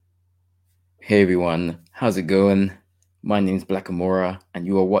Hey everyone, how's it going? My name's Blackamora, and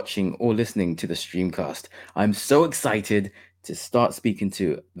you are watching or listening to the Streamcast. I'm so excited to start speaking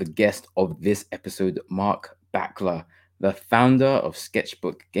to the guest of this episode, Mark Backler, the founder of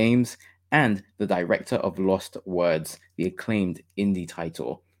Sketchbook Games and the director of Lost Words, the acclaimed indie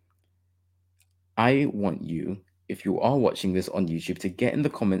title. I want you, if you are watching this on YouTube, to get in the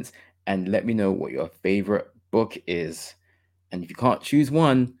comments and let me know what your favorite book is. And if you can't choose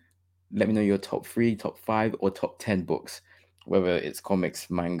one, let me know your top three, top five, or top 10 books, whether it's comics,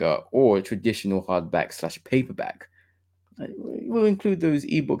 manga, or traditional hardback slash paperback. We'll include those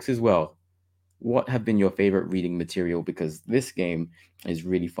ebooks as well. What have been your favorite reading material? Because this game is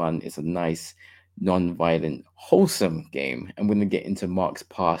really fun. It's a nice, non violent, wholesome game. And we're going to get into Mark's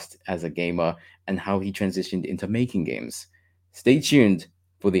past as a gamer and how he transitioned into making games. Stay tuned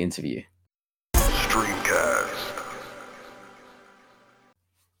for the interview. Streamcast.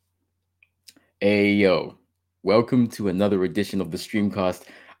 Hey yo, welcome to another edition of the Streamcast.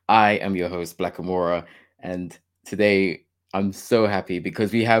 I am your host, Blackamora, and today I'm so happy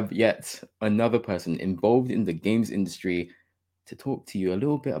because we have yet another person involved in the games industry to talk to you a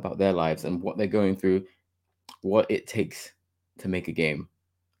little bit about their lives and what they're going through, what it takes to make a game.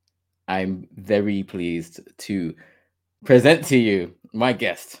 I'm very pleased to present to you my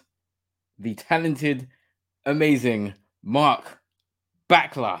guest, the talented, amazing Mark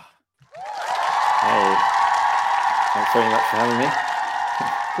Backler. Hey, thanks very much for having me.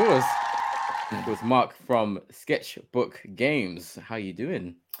 Of course. It was Mark from Sketchbook Games. How you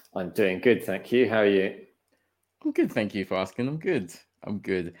doing? I'm doing good, thank you. How are you? I'm good, thank you for asking. I'm good. I'm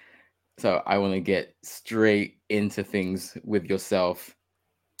good. So I want to get straight into things with yourself.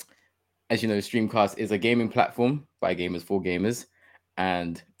 As you know, Streamcast is a gaming platform by gamers for gamers,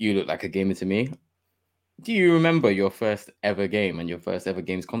 and you look like a gamer to me. Do you remember your first ever game and your first ever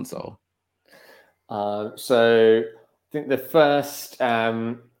games console? So I think the first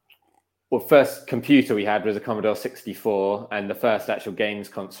computer we had was a Commodore 64, and the first actual games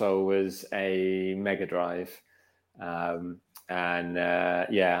console was a Mega Drive. I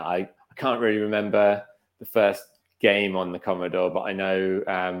can't really remember the first game on the Commodore, but I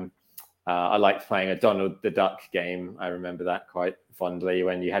know I liked playing a Donald the Duck game. I remember that quite fondly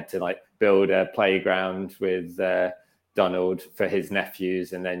when you had to like build a playground with Donald for his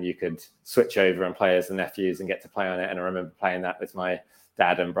nephews, and then you could switch over and play as the nephews and get to play on it. And I remember playing that with my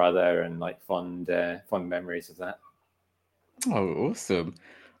dad and brother, and like fond memories of that. Oh, awesome.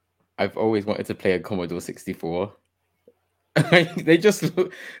 I've always wanted to play a Commodore 64. They just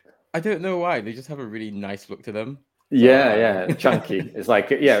look, I don't know why, they just have a really nice look to them. So Yeah, chunky. It's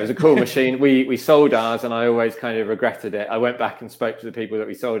like it was a cool machine. We sold ours, and I always kind of regretted it. I went back and spoke to the people that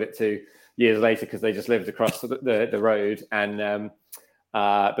we sold it to years later because they just lived across the road, and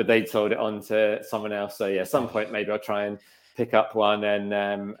but they'd sold it on to someone else. So yeah, at some point maybe I'll try and pick up one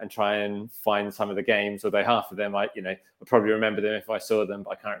and try and find some of the games. Although half of them I'll probably remember them if I saw them,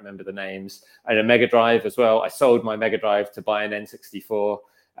 but I can't remember the names. And a Mega Drive as well. I sold my Mega Drive to buy an N64.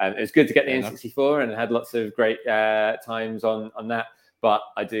 It was good to get the fair enough. N64 and had lots of great times on that. But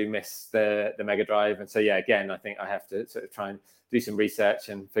I do miss the Mega Drive, and so yeah, again, I think I have to sort of try and do some research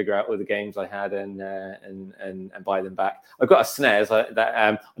and figure out all the games I had and buy them back. I've got a SNES that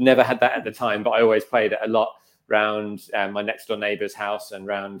I never had that at the time, but I always played it a lot round my next door neighbour's house and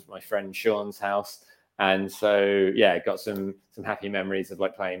round my friend Sean's house. And so yeah, got some happy memories of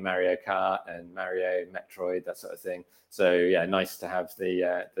like playing Mario Kart and Mario Metroid, that sort of thing. So yeah, nice to have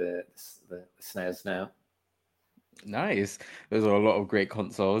the SNES now. Nice. Those are a lot of great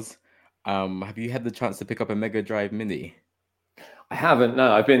consoles. Have you had the chance to pick up a Mega Drive Mini? I haven't.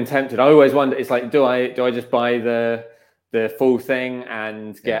 No, I've been tempted. I always wonder. It's like, do I just buy the full thing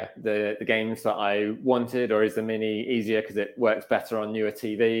and Yeah. get the games that I wanted, or is the mini easier because it works better on newer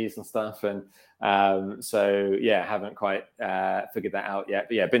TVs and stuff? And so yeah, haven't quite figured that out yet.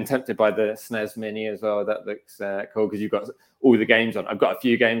 But yeah, been tempted by the SNES Mini as well. That looks cool because you've got all the games on. I've got a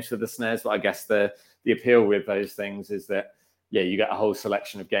few games for the SNES, but I guess the appeal with those things is that yeah, you get a whole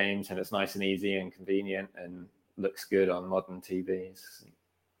selection of games and it's nice and easy and convenient and looks good on modern TVs.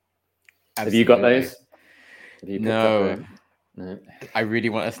 Have you got Absolutely. those? Have you picked up No, a? No. I really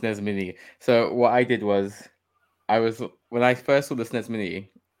want a SNES Mini. So what I did was, I was when I first saw the SNES Mini,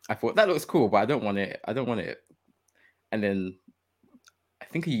 I thought that looks cool, but I don't want it. I don't want it. And then I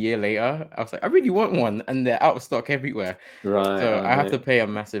think a year later, I was like, I really want one, and they're out of stock everywhere. Right, So aren't I have they? to pay a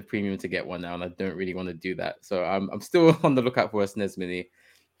massive premium to get one now, and I don't really want to do that. So I'm still on the lookout for a SNES Mini.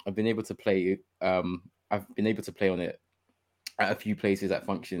 I've been able to play. I've been able to play on it at a few places at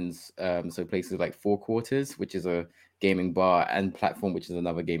functions. So places like Four Quarters, which is a gaming bar, and Platform, which is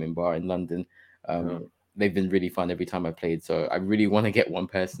another gaming bar in London. They've been really fun every time I played, so I really want to get one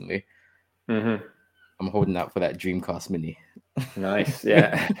personally. Mm-hmm. I'm holding out for that Dreamcast Mini. Nice,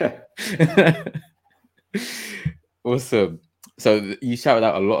 yeah. Awesome. So you shouted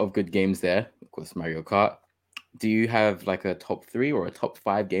out a lot of good games there. Of course, Mario Kart. Do you have like a top 3 or a top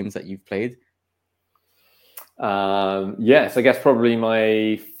 5 games that you've played? Yes, I guess probably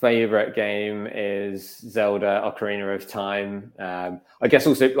my favorite game is Zelda Ocarina of Time. I guess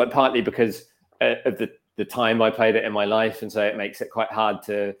also like partly because of the time I played it in my life, and so it makes it quite hard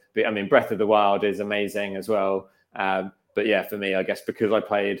to be. I mean, Breath of the Wild is amazing as well, but yeah, for me, I guess because I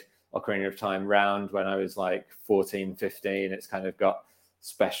played Ocarina of Time round when I was like 14, 15, it's kind of got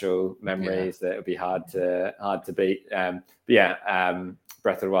special memories that it would be hard to beat. But yeah,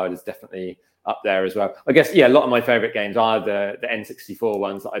 Breath of the Wild is definitely up there as well. I guess, yeah, a lot of my favorite games are the N64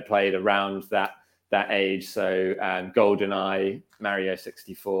 ones that I played around that age. So GoldenEye, Mario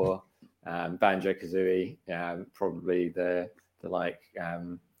 64, Banjo-Kazooie, probably the like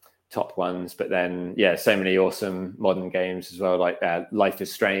top ones. But then, yeah, so many awesome modern games as well. Like Life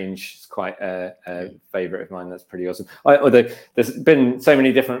is Strange is quite a favorite of mine. That's pretty awesome. Although there's been so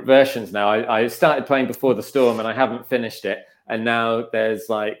many different versions now. I started playing Before the Storm and I haven't finished it. And now there's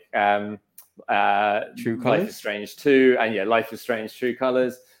like True Colors? Life is Strange 2 and yeah, Life is Strange True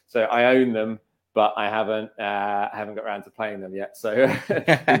Colors. So I own them, but I haven't got around to playing them yet. So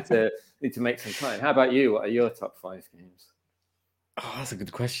need to make some time. How about you? What are your top 5 games? Oh, that's a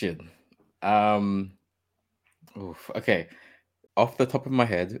good question. Okay. Off the top of my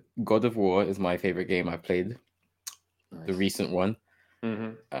head, God of War is my favorite game I've played. Nice. The recent one.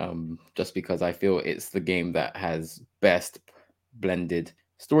 Mm-hmm. Just because I feel it's the game that has best blended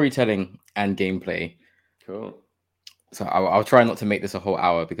storytelling and gameplay. Cool. So I'll try not to make this a whole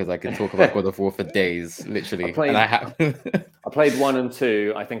hour because I could talk about God of War for days, literally. I played 1 and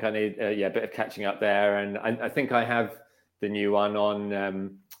 2. I think I need a bit of catching up there, and I think I have the new one on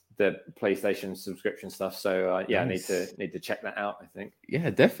the PlayStation subscription stuff. So nice. I need to check that out. I think.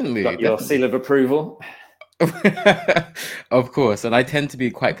 Yeah, definitely. Got your seal of approval. Of course, and I tend to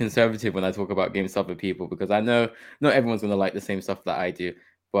be quite conservative when I talk about game stuff with people because I know not everyone's going to like the same stuff that I do,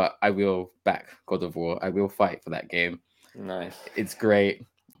 but I will back God of War. I will fight for that game. Nice. It's great.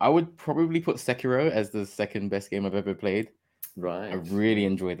 I would probably put Sekiro as the second best game I've ever played. Right. I really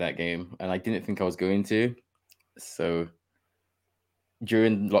enjoyed that game, and I didn't think I was going to. So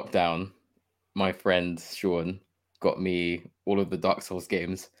during lockdown, my friend Sean got me all of the Dark Souls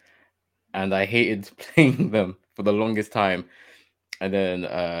games, and I hated playing them for the longest time. And then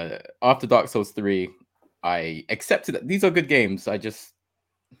after Dark Souls 3, I accepted that these are good games.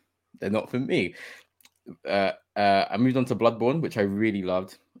 They're not for me. I moved on to Bloodborne, which I really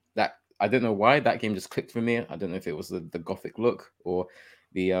loved. That I don't know why that game just clicked for me. I don't know if it was the gothic look or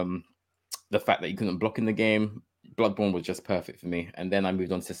the fact that you couldn't block in the game. Bloodborne was just perfect for me. And then I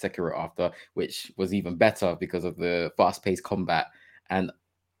moved on to Sekiro after, which was even better because of the fast-paced combat. And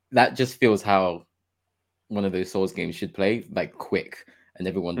that just feels how one of those Souls games should play, like quick, and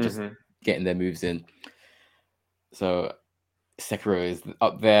everyone just getting their moves in. So Sekiro is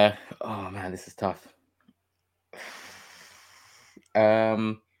up there. Oh man, this is tough.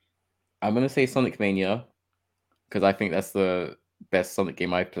 I'm gonna say Sonic Mania because I think that's the best Sonic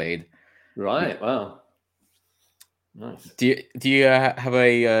game I've played. Right. Wow. Nice. Do you have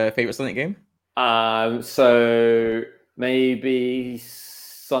a favorite Sonic game? So maybe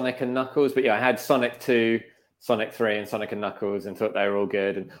Sonic and Knuckles, but yeah, I had Sonic 2, Sonic 3, and Sonic and Knuckles, and thought they were all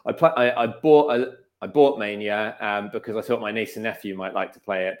good. And I bought Mania because I thought my niece and nephew might like to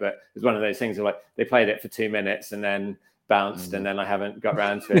play it, but it was one of those things where like they played it for 2 minutes and then bounced, and then I haven't got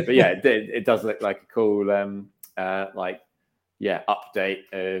around to it. But yeah, it does look like a cool update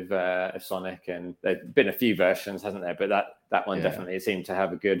of Sonic, and there's been a few versions, hasn't there? But that one definitely seemed to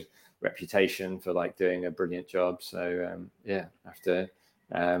have a good reputation for like doing a brilliant job. So I have to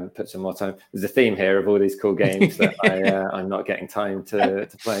put some more time. There's a theme here of all these cool games that I'm not getting time to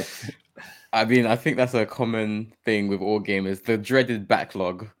play. I mean, I think that's a common thing with all gamers, the dreaded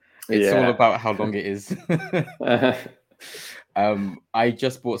backlog. It's all about how long it is. I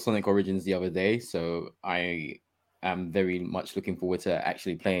just bought Sonic Origins the other day, so I am very much looking forward to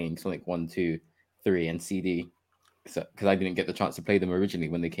actually playing Sonic 1, 2, 3, and CD. So, because I didn't get the chance to play them originally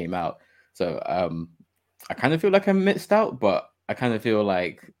when they came out. So I kind of feel like I missed out, but I kind of feel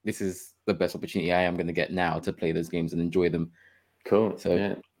like this is the best opportunity I am going to get now to play those games and enjoy them. Cool.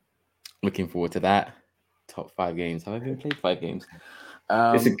 So looking forward to that. Top 5 games. Have I even played 5 games?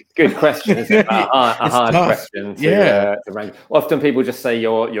 It's a good question, isn't it? A hard question to rank. Often people just say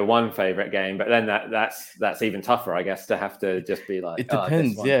your one favorite game, but then that's even tougher, I guess, to have to just be like, it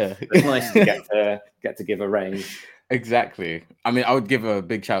depends. this one. It's nice to get to give a range. Exactly. I mean, I would give a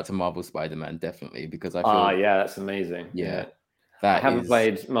big shout out to Marvel Spider-Man, definitely, because I feel yeah, that's amazing. yeah, I haven't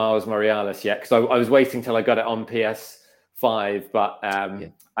played Miles Morales yet because I was waiting till I got it on PS5, but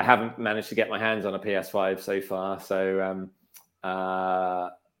I haven't managed to get my hands on a PS5 so far. So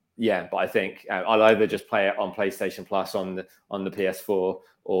but I think I'll either just play it on PlayStation Plus on the PS4,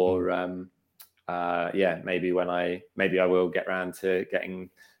 or maybe I will get around to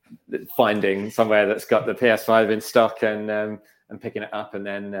finding somewhere that's got the PS5 in stock and picking it up and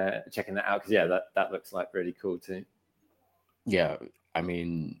then checking that out, because that looks like really cool too. Yeah, I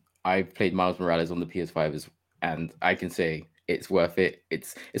mean, I've played Miles Morales on the PS5 and I can say it's worth it.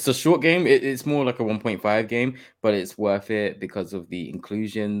 It's a short game. It's more like a 1.5 game, but it's worth it because of the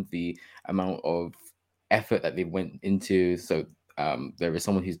inclusion, the amount of effort that they went into. So there is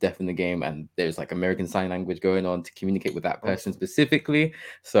someone who's deaf in the game, and there's like American Sign Language going on to communicate with that person specifically.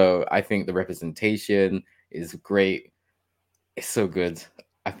 So I think the representation is great. It's so good.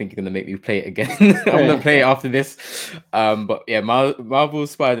 I think you're gonna make me play it again. I'm gonna play it after this. But yeah, Marvel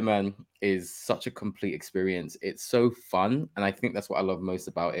Spider-Man is such a complete experience. It's so fun, and I think that's what I love most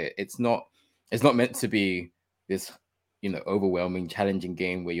about it. It's not meant to be this, overwhelming, challenging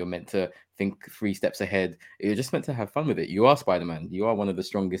game where you're meant to think 3 steps ahead. You're just meant to have fun with it. You are Spider-Man. You are one of the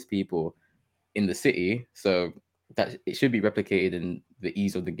strongest people in the city, so that it should be replicated in the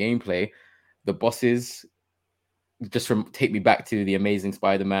ease of the gameplay. The bosses just take me back to the Amazing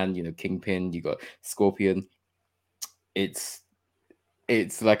Spider-Man, Kingpin, you got Scorpion. It's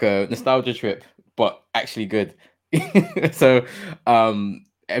like a nostalgia trip, but actually good. So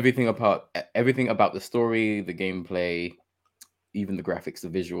everything about the story, the gameplay, even the graphics, the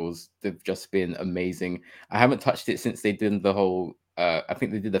visuals, they've just been amazing. I haven't touched it since they did the whole I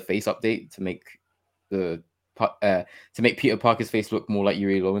think they did the face update to make Peter Parker's face look more like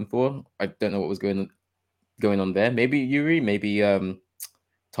Yuri Lowenthal. I don't know what was going on there. Maybe Yuri, maybe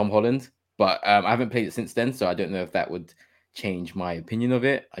Tom Holland, but I haven't played it since then, so I don't know if that would change my opinion of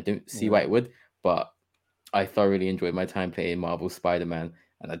it. I don't see why it would, but I thoroughly enjoyed my time playing Marvel Spider-Man,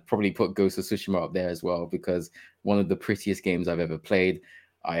 and I'd probably put Ghost of Tsushima up there as well, because one of the prettiest games I've ever played.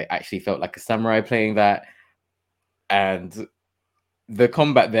 I actually felt like a samurai playing that, and the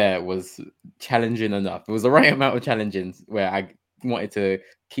combat there was challenging enough. It was the right amount of challenging where I wanted to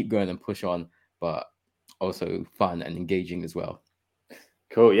keep going and push on, but also fun and engaging as well.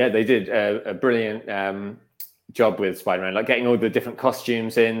 Cool. Yeah, they did a brilliant job with Spider-Man, like getting all the different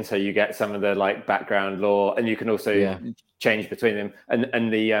costumes in, so you get some of the like background lore, and you can also change between them,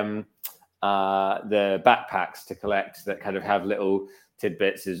 and the backpacks to collect that kind of have little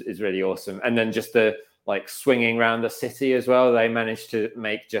tidbits is really awesome. And then just the like swinging around the city as well, they managed to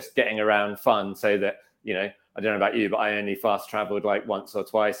make just getting around fun, so that I don't know about you, but I only fast traveled like once or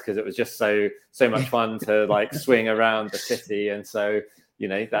twice because it was just so much fun to like swing around the city. And so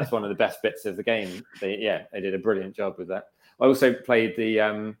that's one of the best bits of the game. They did a brilliant job with that. I also played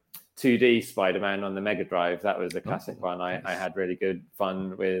the 2D Spider-Man on the Mega Drive. That was a classic one. I had really good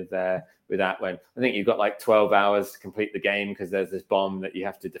fun with that one. I think you've got like 12 hours to complete the game because there's this bomb that you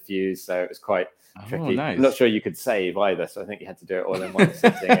have to defuse. So it was quite tricky. Nice. I'm not sure you could save either. So I think you had to do it all in one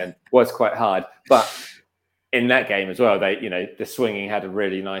sitting, and was quite hard. But in that game as well, the swinging had a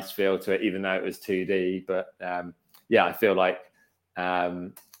really nice feel to it, even though it was 2D. But I feel like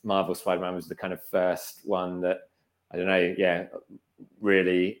Marvel Spider-Man was the kind of first one that, I don't know,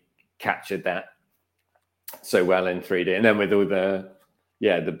 really captured that so well in 3D. And then with all the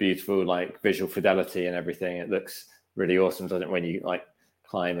beautiful like visual fidelity and everything, it looks really awesome, doesn't it, when you like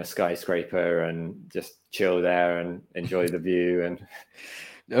climb a skyscraper and just chill there and enjoy the view. And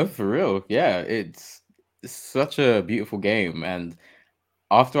no, for real, it's such a beautiful game. And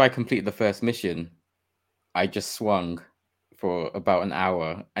after I completed the first mission, I just swung for about an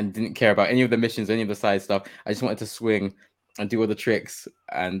hour and didn't care about any of the missions, any of the side stuff. I just wanted to swing and do all the tricks.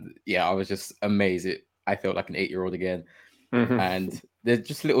 And I was just amazed. I felt like an 8-year-old again. And there's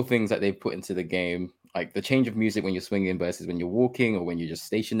just little things that they've put into the game, like the change of music when you're swinging versus when you're walking or when you're just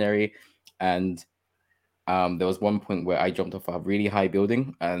stationary. And there was one point where I jumped off a really high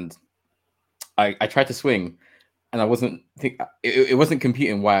building, and I tried to swing, and I wasn't it wasn't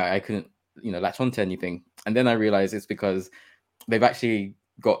computing why I couldn't latch onto anything. And then I realized it's because they've actually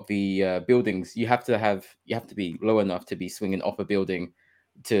got the buildings. You have to be low enough to be swinging off a building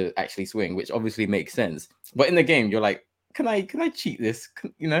to actually swing, which obviously makes sense. But in the game, you're like can I cheat this?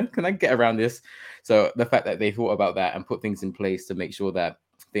 Can I get around this? So the fact that they thought about that and put things in place to make sure that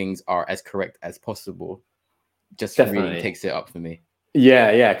things are as correct as possible just really Definitely. takes it up for me.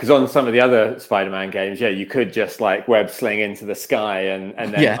 Yeah. Because on some of the other Spider-Man games, you could just like web sling into the sky, and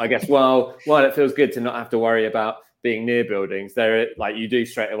then Yeah. I guess while it feels good to not have to worry about being near buildings, there like you do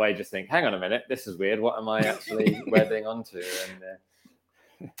straight away just think, hang on a minute, this is weird. What am I actually webbing onto?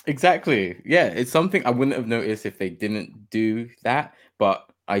 And Exactly. Yeah, it's something I wouldn't have noticed if they didn't do that, but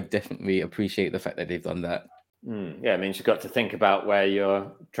I definitely appreciate the fact that they've done that. yeah, it means you've got to think about where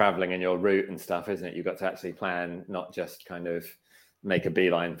you're traveling and your route and stuff, isn't it? You've got to actually plan, not just kind of make a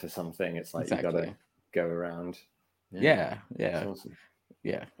beeline for something. It's like you got to Exactly. go around. Yeah, That's yeah, awesome.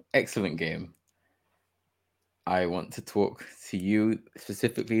 yeah. Excellent game. I want to talk to you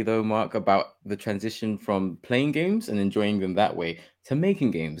specifically, though, Mark, about the transition from playing games and enjoying them that way to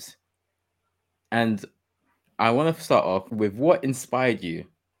making games. And I want to start off with what inspired you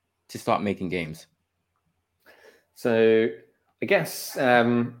to start making games. So I guess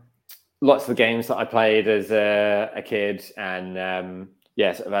lots of the games that I played as a kid, and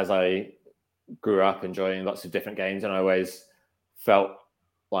sort of as I grew up enjoying lots of different games, and I always felt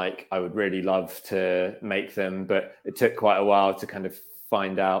like I would really love to make them, but it took quite a while to kind of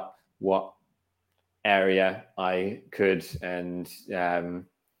find out what area I could and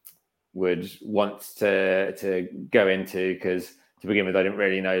would want to go into, because to begin with, I didn't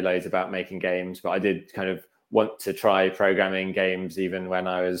really know loads about making games, but I did kind of want to try programming games even when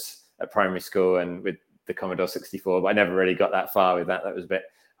I was at primary school and with the Commodore 64, but I never really got that far with that. That was a bit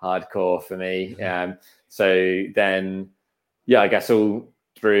hardcore for me. So then, I guess all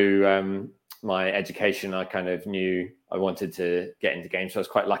through my education, I kind of knew I wanted to get into games. So I was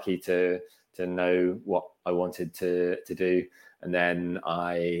quite lucky to know what I wanted to do. And then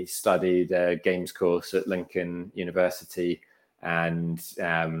I studied a games course at Lincoln University, and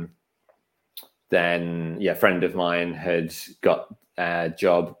then a friend of mine had got a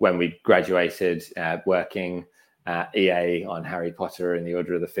job when we graduated, working at EA on Harry Potter and the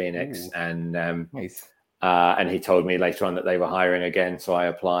Order of the Phoenix. Ooh, and nice. And he told me later on that they were hiring again, so I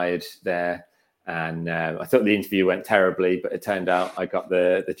applied there. And I thought the interview went terribly, but it turned out I got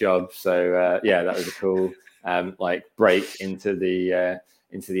the job. So that was a cool like break into the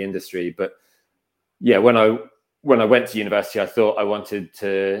industry. But when I went to university, I thought I wanted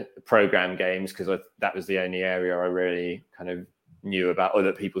to program games because that was the only area I really kind of knew about, or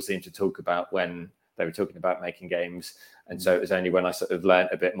that people seemed to talk about when they were talking about making games. And so it was only when I sort of learned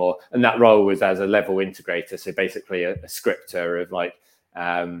a bit more. And that role was as a level integrator. So basically a scripter of like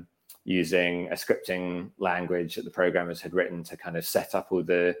using a scripting language that the programmers had written to kind of set up all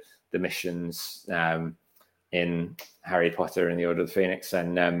the missions in Harry Potter and the Order of the Phoenix.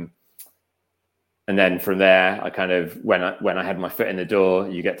 And then from there, I kind of, when I had my foot in the door,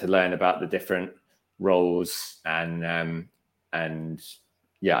 you get to learn about the different roles. And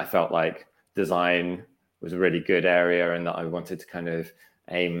I felt like design was a really good area, and that I wanted to kind of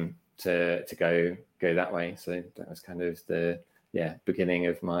aim to go that way. So that was kind of the beginning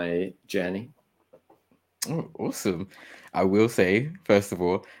of my journey. Oh, awesome. I will say, first of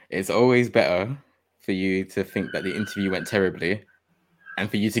all, it's always better for you to think that the interview went terribly and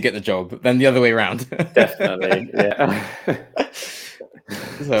for you to get the job than the other way around. Definitely, yeah.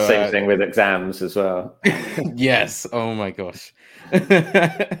 So, Same thing with exams as well. yes. Oh my gosh.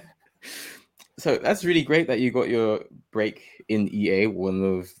 So that's really great that you got your break in EA, one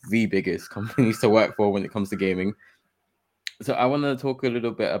of the biggest companies to work for when it comes to gaming. So I want to talk a little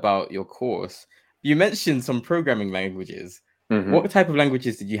bit about your course. You mentioned some programming languages. Mm-hmm. What type of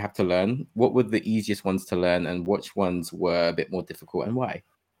languages did you have to learn? What were the easiest ones to learn, and which ones were a bit more difficult, and why?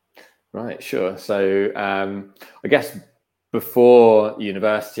 Right, sure. So I guess before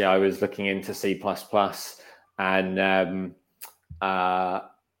university, I was looking into C++, and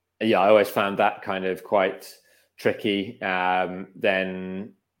I always found that kind of quite tricky.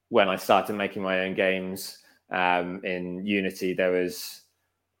 Then when I started making my own games in Unity, there was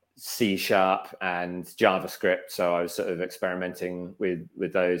C# and JavaScript, so I was sort of experimenting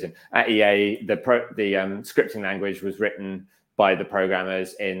with those. And at EA, the scripting language was written by the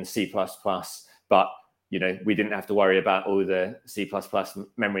programmers in C++, but we didn't have to worry about all the C++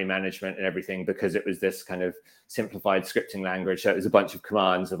 memory management and everything, because it was this kind of simplified scripting language. So it was a bunch of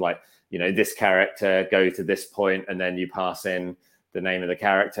commands of like, this character, go to this point, and then you pass in the name of the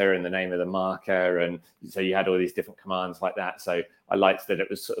character and the name of the marker. And so you had all these different commands like that. So I liked that it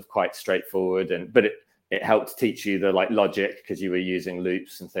was sort of quite straightforward, but it helped teach you the like logic, because you were using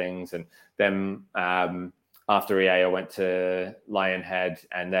loops and things. And then after EA, I went to Lionhead,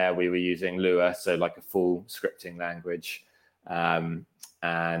 and there we were using Lua, so like a full scripting language. And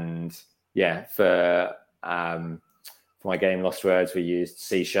yeah, for my game Lost Words, we used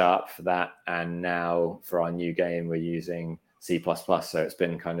C# for that, and now for our new game, we're using C++. So it's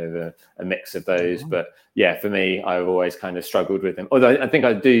been kind of a mix of those. But yeah, for me, I've always kind of struggled with them. Although I think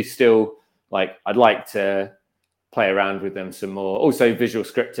I do still I'd like to play around with them some more. Also, visual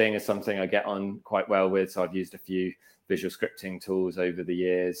scripting is something I get on quite well with. So I've used a few visual scripting tools over the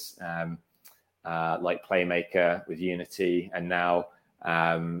years, like Playmaker with Unity, and now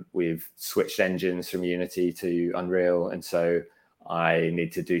we've switched engines from Unity to Unreal, and so I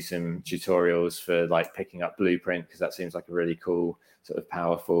need to do some tutorials for like picking up Blueprint, because that seems like a really cool sort of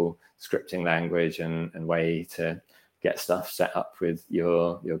powerful scripting language and way to get stuff set up with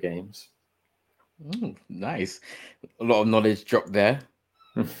your games. Nice. A lot of knowledge dropped there.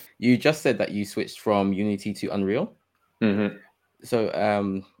 You just said that you switched from Unity to Unreal. Mm-hmm.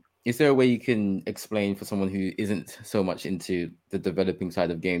 So is there a way you can explain for someone who isn't so much into the developing side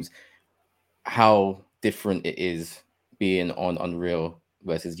of games how different it is being on Unreal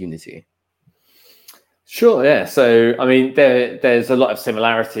versus Unity? Sure, yeah. So, I mean, there's a lot of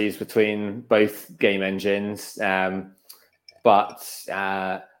similarities between both game engines, but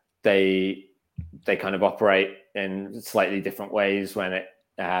they kind of operate in slightly different ways when it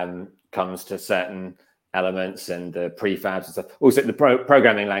comes to certain elements and the prefabs and stuff. Also, the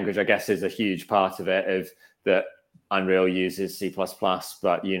programming language, I guess, is a huge part of it. Of that, Unreal uses C++,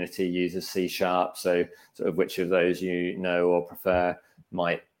 but Unity uses C#. So, sort of which of those you know or prefer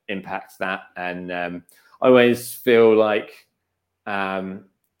might impact that. And I always feel like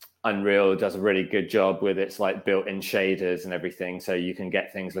Unreal does a really good job with its like built-in shaders and everything, so you can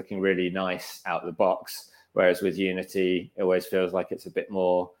get things looking really nice out of the box. Whereas with Unity, it always feels like it's a bit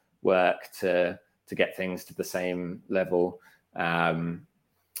more work to get things to the same level.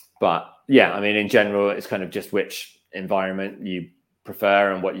 But yeah, I mean, in general, it's kind of just which environment you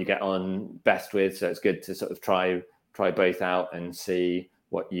prefer and what you get on best with. So it's good to sort of try both out and see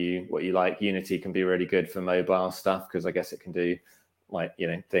what you like. Unity can be really good for mobile stuff because I guess it can do like, you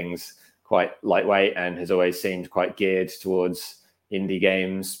know, things quite lightweight and has always seemed quite geared towards indie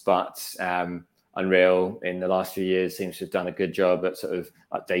games. But Unreal in the last few years seems to have done a good job at sort of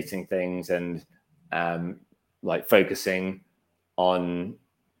updating things and like focusing on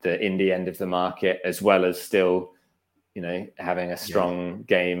the indie end of the market, as well as still, you know, having a strong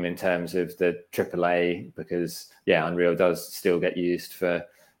game in terms of the AAA, because Unreal does still get used for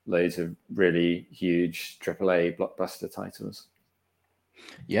loads of really huge AAA blockbuster titles.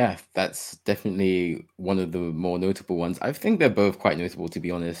 Yeah, that's definitely one of the more notable ones. I think they're both quite notable, to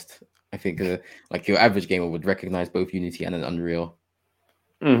be honest. I think like your average gamer would recognize both Unity and an Unreal.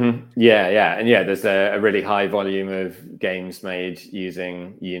 Mm-hmm. Yeah. And there's a really high volume of games made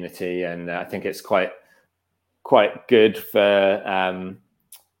using Unity, and I think it's quite good for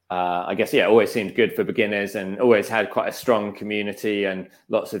I guess, always seemed good for beginners and always had quite a strong community and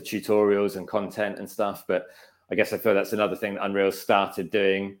lots of tutorials and content and stuff. But I guess I feel that's another thing that Unreal started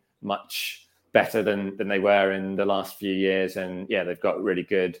doing much better than they were in the last few years. And they've got really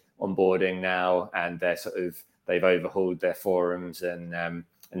good onboarding now, and they've overhauled their forums, and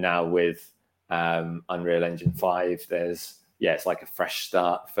now with Unreal Engine 5, there's it's like a fresh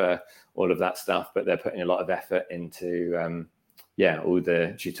start for all of that stuff, but they're putting a lot of effort into all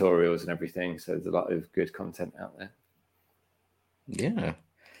the tutorials and everything. So there's a lot of good content out there. Yeah.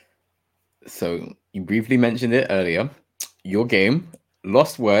 So you briefly mentioned it earlier. Your game,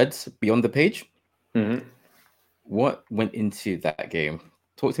 Lost Words Beyond the Page. Mm-hmm. What went into that game?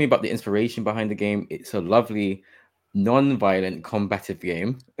 Talk to me about the inspiration behind the game. It's a lovely, non-violent, combative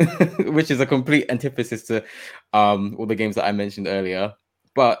game, which is a complete antithesis to all the games that I mentioned earlier.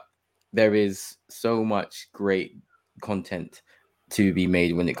 But there is so much great content to be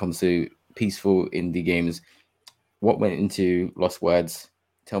made when it comes to peaceful indie games. What went into Lost Words?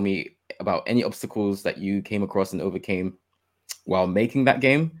 Tell me about any obstacles that you came across and overcame while making that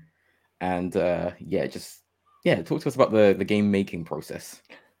game. And talk to us about the game making process.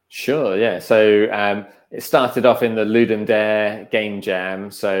 Sure, yeah. So it started off in the Ludum Dare game jam.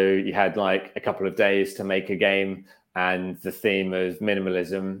 So you had like a couple of days to make a game, and the theme of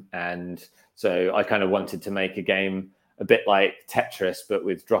minimalism. And so I kind of wanted to make a game a bit like Tetris, but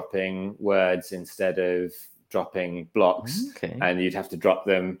with dropping words instead of dropping blocks. Okay. And you'd have to drop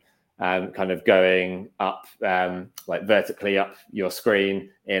them kind of going up, like vertically up your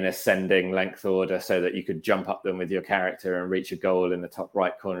screen in ascending length order, so that you could jump up them with your character and reach a goal in the top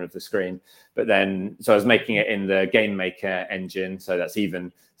right corner of the screen. But then, so I was making it in the Game Maker engine, so that's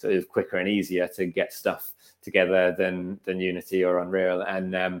even sort of quicker and easier to get stuff together than Unity or Unreal.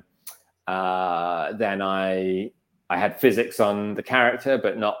 And then I had physics on the character,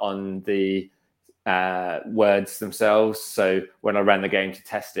 but not on the words themselves. So when I ran the game to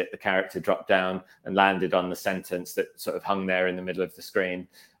test it, the character dropped down and landed on the sentence that sort of hung there in the middle of the screen.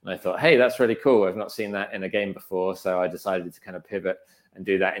 And I thought, hey, that's really cool. I've not seen that in a game before. So I decided to kind of pivot and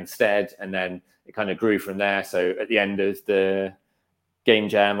do that instead. And then it kind of grew from there. So at the end of the game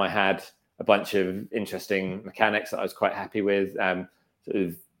jam, I had a bunch of interesting mechanics that I was quite happy with. Sort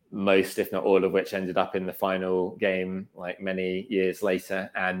of most, if not all of which ended up in the final game, like many years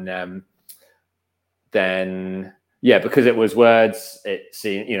later. And then, yeah, because it was words, it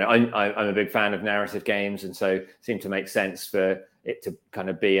seemed, I'm a big fan of narrative games, and so it seemed to make sense for it to kind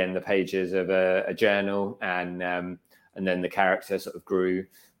of be in the pages of a journal, and then the character sort of grew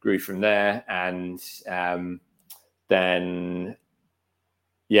from there. And then,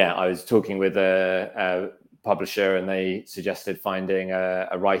 yeah, I was talking with a publisher, and they suggested finding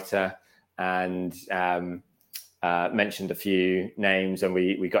a writer, and mentioned a few names, and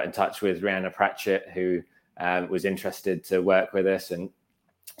we got in touch with Rhianna Pratchett, who was interested to work with us, and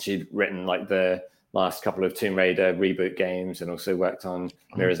she'd written like the last couple of Tomb Raider reboot games, and also worked on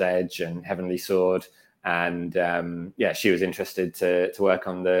Mirror's Edge and Heavenly Sword. And yeah, she was interested to work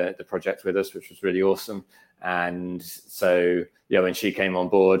on the project with us, which was really awesome. And so, yeah, when she came on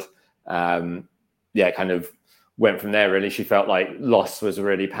board, yeah, kind of went from there, really. She felt like loss was a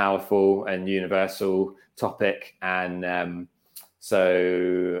really powerful and universal topic. And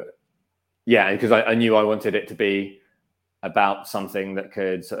so, yeah, because I knew I wanted it to be about something that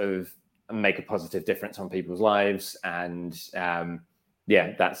could sort of make a positive difference on people's lives. And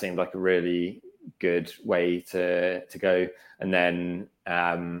yeah, that seemed like a really good way to go. And then,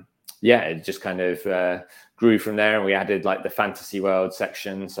 yeah, it just kind of grew from there. And we added like the fantasy world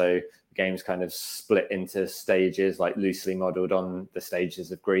section. So the game's kind of split into stages, like loosely modeled on the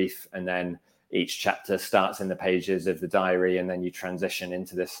stages of grief. And then each chapter starts in the pages of the diary, and then you transition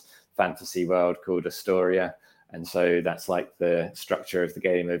into this fantasy world called Astoria. And so that's like the structure of the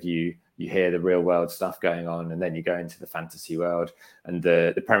game of you hear the real world stuff going on, and then you go into the fantasy world. And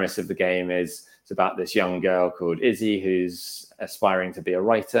the premise of the game is it's about this young girl called Izzy who's aspiring to be a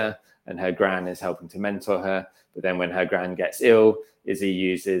writer, and her gran is helping to mentor her. But then when her gran gets ill, Izzy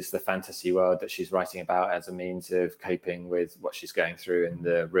uses the fantasy world that she's writing about as a means of coping with what she's going through in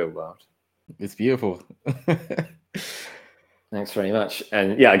the real world. It's beautiful. Thanks very much.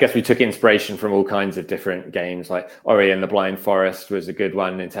 And yeah, I guess we took inspiration from all kinds of different games, like Ori and the Blind Forest was a good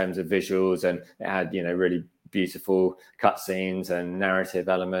one in terms of visuals, and it had, really beautiful cutscenes and narrative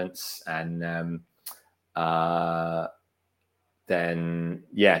elements. And then,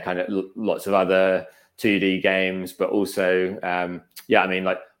 yeah, kind of lots of other 2D games, but also, yeah, I mean,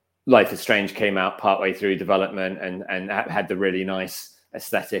 like Life is Strange came out partway through development and had the really nice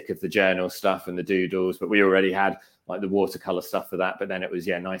aesthetic of the journal stuff and the doodles, but we already had like the watercolor stuff for that. But then it was,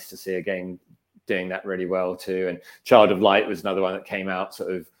 yeah, nice to see a game doing that really well too. And Child of Light was another one that came out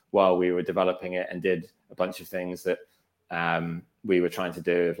sort of while we were developing it, and did a bunch of things that we were trying to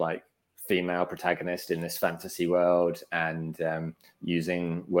do, of like female protagonist in this fantasy world, and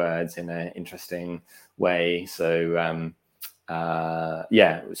using words in an interesting way. So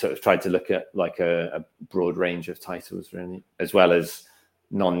yeah, sort of tried to look at like a broad range of titles, really, as well as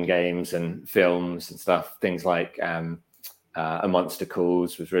non-games and films and stuff. Things like A Monster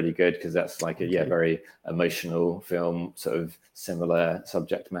Calls was really good, because that's like a very emotional film, sort of similar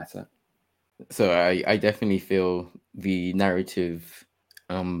subject matter. So I definitely feel the narrative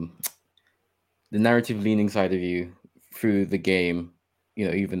leaning side of you through the game,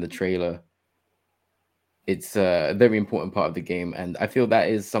 even the trailer. It's a very important part of the game, and I feel that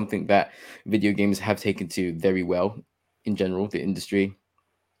is something that video games have taken to very well in general, the industry.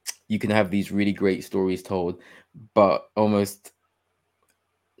 You can have these really great stories told, but almost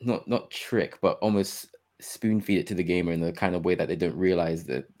not trick, but almost spoon feed it to the gamer in the kind of way that they don't realize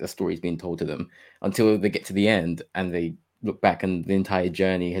that the story is being told to them until they get to the end and they look back and the entire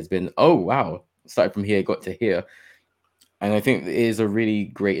journey has been, oh wow, started from here, got to here. And I think it is a really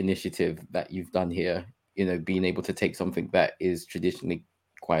great initiative that you've done here, being able to take something that is traditionally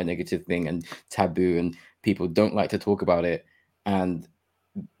quite a negative thing and taboo, and people don't like to talk about it, and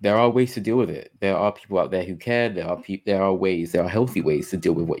there are ways to deal with it. There are people out there who care. There are ways, there are healthy ways to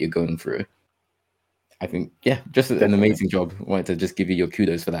deal with what you're going through. I think, yeah, just an amazing job. I wanted to just give you your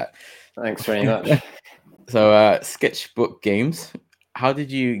kudos for that. Thanks very much. So, Sketchbook Games, how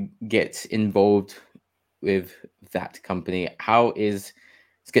did you get involved with that company? How is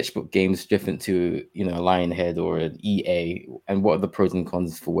Sketchbook Games different to, Lionhead or an EA? And what are the pros and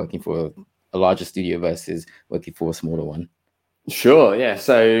cons for working for a larger studio versus working for a smaller one? Sure, yeah.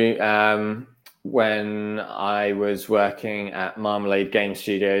 So when I was working at Marmalade Game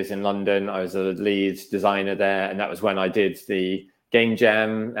Studios in London, I was a lead designer there, and that was when I did the Game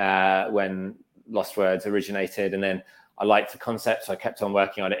Jam when Lost Words originated. And then I liked the concept, so I kept on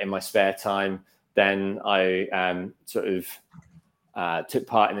working on it in my spare time. Then I took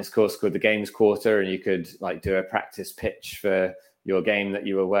part in this course called the Games Quarter, and you could do a practice pitch for your game that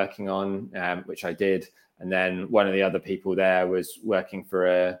you were working on, which I did. And then one of the other people there was working for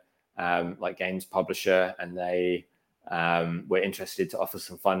a games publisher, and they were interested to offer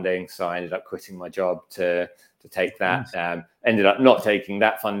some funding. So I ended up quitting my job to take that. Ended up not taking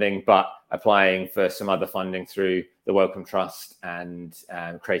that funding, but applying for some other funding through the Wellcome Trust and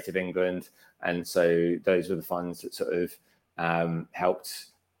Creative England. And so those were the funds that sort of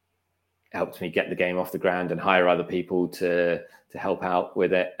helped me get the game off the ground and hire other people to help out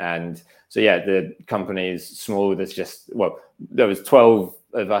with it. And so, yeah, the company is small. There was 12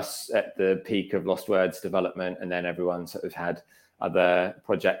 of us at the peak of Lost Words development, and then everyone sort of had other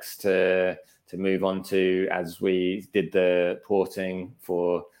projects to move on to as we did the porting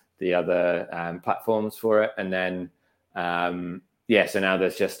for the other platforms for it. And then so now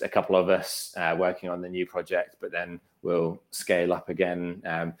there's just a couple of us working on the new project, but then we'll scale up again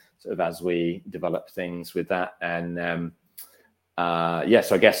sort of as we develop things with that. And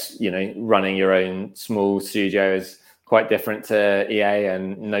so I guess, running your own small studio is quite different to EA,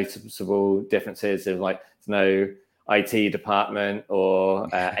 and noticeable differences of there's no IT department or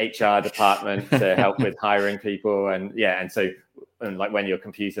HR department to help with hiring people. And when your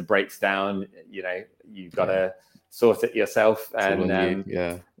computer breaks down, you've got to sort it yourself. And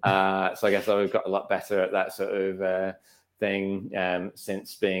so I guess I've got a lot better at that sort of thing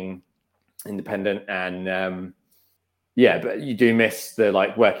since being independent. And but you do miss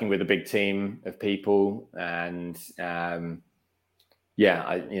the working with a big team of people. And I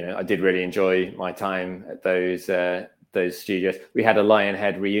did really enjoy my time at those studios. We had a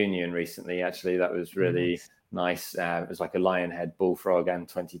Lionhead reunion recently, actually. That was really nice. It was like a Lionhead Bullfrog and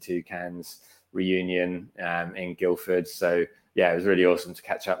 22 Cans reunion in Guildford. So yeah, it was really awesome to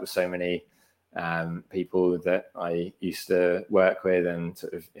catch up with so many people that I used to work with and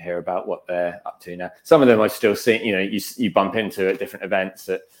sort of hear about what they're up to now. Some of them I've still seen, you bump into at different events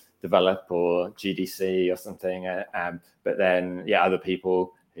at Develop or GDC or something. But then, other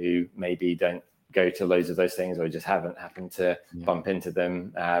people who maybe don't go to loads of those things or just haven't happened to bump into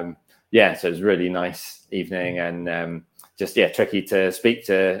them. So it was a really nice evening, and tricky to speak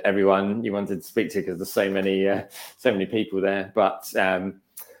to everyone you wanted to speak to because there's so many people there. But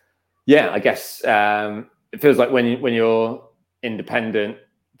I guess it feels like when you're independent,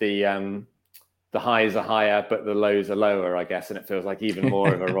 the highs are higher, but the lows are lower, I guess. And it feels like even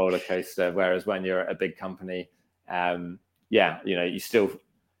more of a roller coaster. Whereas when you're at a big company, you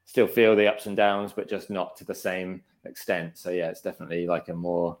still feel the ups and downs, but just not to the same extent. So it's definitely like a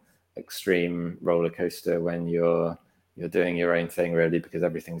more extreme roller coaster when you're doing your own thing, really, because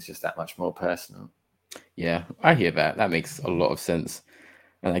everything's just that much more personal. Yeah, I hear that. That makes a lot of sense.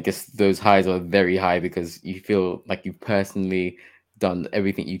 And I guess those highs are very high because you feel like you've personally done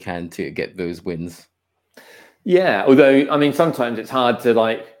everything you can to get those wins. Yeah, although, I mean, sometimes it's hard to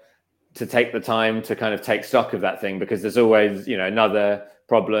take the time to kind of take stock of that thing, because there's always, another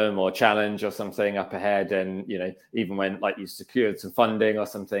problem or challenge or something up ahead. And, even when you secured some funding or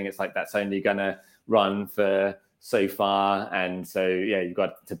something, it's like that's only going to run for so far. And so, you've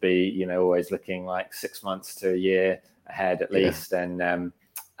got to be, always looking 6 months to a year ahead at least. And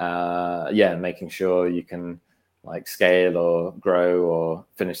making sure you can scale or grow or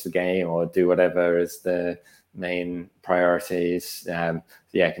finish the game or do whatever is the main priorities.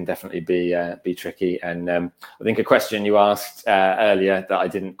 It can definitely be tricky. And I think a question you asked earlier that I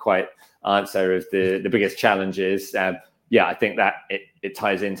didn't quite answer is the biggest challenges. I think that it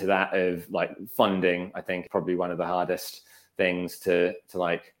ties into that of funding. I think probably one of the hardest things to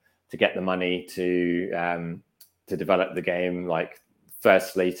get the money to develop the game.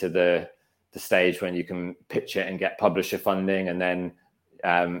 Firstly, to the stage when you can pitch it and get publisher funding, and then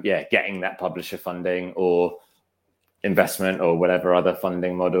getting that publisher funding or investment or whatever other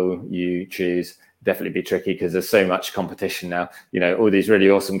funding model you choose, definitely be tricky because there's so much competition now. All these really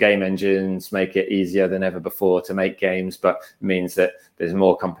awesome game engines make it easier than ever before to make games, but it means that there's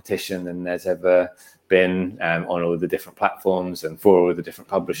more competition than there's ever been on all the different platforms and for all the different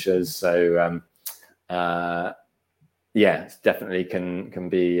publishers. So it definitely can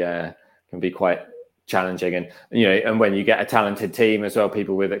be quite challenging. And and when you get a talented team as well,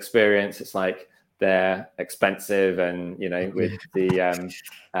 people with experience, it's like they're expensive, and with the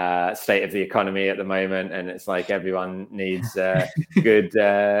state of the economy at the moment, and it's like everyone needs good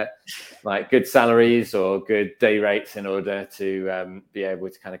salaries or good day rates in order to be able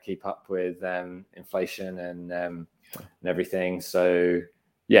to kind of keep up with inflation and everything. So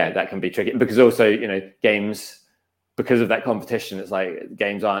that can be tricky, because also games, because of that competition, it's like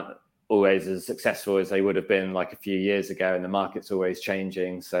games aren't always as successful as they would have been like a few years ago, and the market's always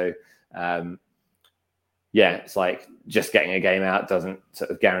changing. So it's like just getting a game out doesn't sort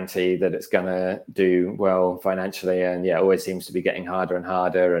of guarantee that it's going to do well financially. And it always seems to be getting harder and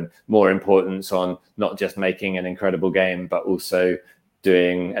harder, and more importance on not just making an incredible game, but also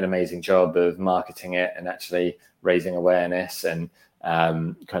doing an amazing job of marketing it and actually raising awareness and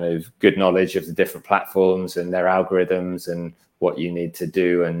kind of good knowledge of the different platforms and their algorithms and what you need to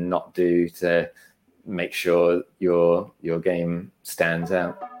do and not do to make sure your game stands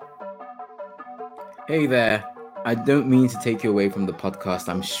out. Hey there. I don't mean to take you away from the podcast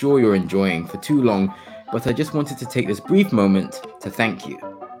I'm sure you're enjoying for too long, but I just wanted to take this brief moment to thank you.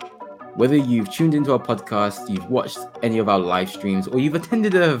 Whether you've tuned into our podcast, you've watched any of our live streams, or you've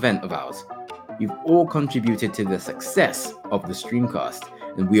attended an event of ours, you've all contributed to the success of the Streamcast,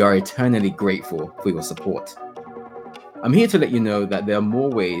 and we are eternally grateful for your support. I'm here to let you know that there are more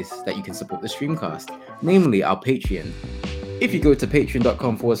ways that you can support the Streamcast, namely our Patreon. If you go to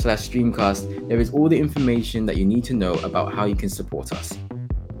patreon.com/streamcast, there is all the information that you need to know about how you can support us.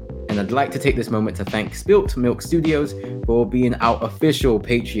 And I'd like to take this moment to thank Spilt Milk Studios for being our official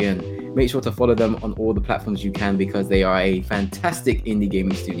Patreon. Make sure to follow them on all the platforms you can, because they are a fantastic indie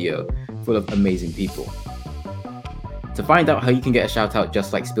gaming studio full of amazing people. To find out how you can get a shout out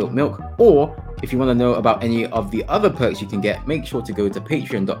just like Spilt Milk, or if you want to know about any of the other perks you can get, make sure to go to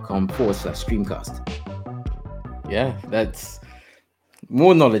patreon.com/streamcast. Yeah, that's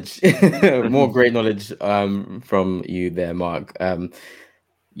more knowledge, more great knowledge from you there, Mark. I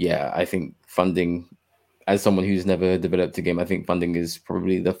think funding, as someone who's never developed a game, I think funding is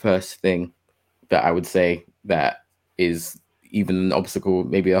probably the first thing that I would say that is even an obstacle,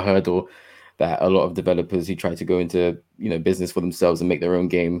 maybe a hurdle, that a lot of developers who try to go into business for themselves and make their own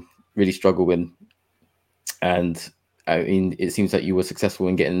game really struggle with. And I mean, it seems like you were successful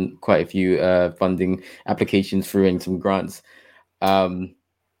in getting quite a few funding applications through and some grants.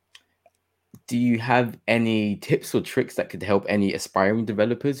 Do you have any tips or tricks that could help any aspiring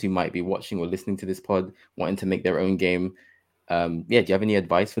developers who might be watching or listening to this pod wanting to make their own game? Do you have any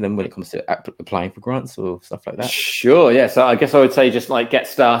advice for them when it comes to applying for grants or stuff like that? Sure. Yeah. So I guess I would say just like get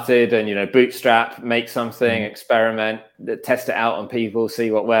started and, bootstrap, make something, experiment, test it out on people,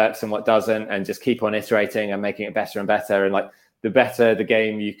 see what works and what doesn't, and just keep on iterating and making it better and better. And like the better the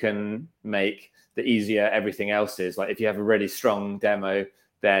game you can make, the easier everything else is. Like if you have a really strong demo,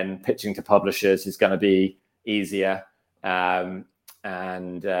 then pitching to publishers is going to be easier.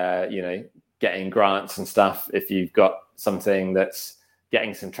 Getting grants and stuff, if you've got something that's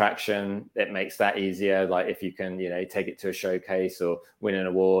getting some traction, it makes that easier. Like if you can, take it to a showcase or win an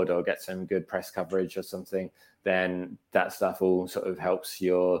award or get some good press coverage or something, then that stuff all sort of helps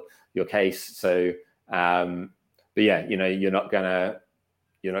your case. So, you're not gonna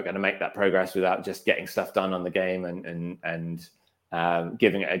make that progress without just getting stuff done on the game and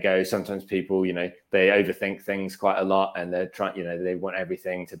giving it a go. Sometimes people, they overthink things quite a lot, and they're trying, they want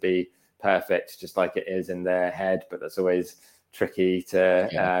everything to be perfect, just like it is in their head, but that's always tricky to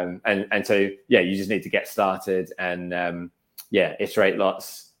you just need to get started and iterate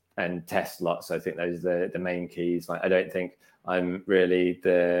lots and test lots. I think those are the main keys. Like I don't think I'm really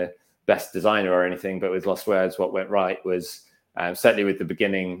the best designer or anything, but with Lost Words, what went right was certainly with the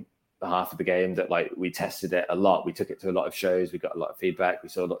beginning half of the game, that like we tested it a lot, we took it to a lot of shows, we got a lot of feedback, we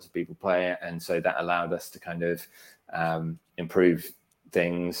saw lots of people play it, and so that allowed us to kind of improve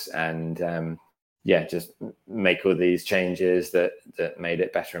things and just make all these changes that made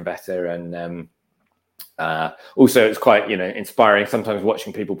it better and better. And also it's quite inspiring. Sometimes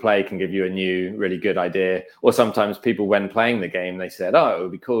watching people play can give you a new really good idea, or sometimes people when playing the game they said, oh, it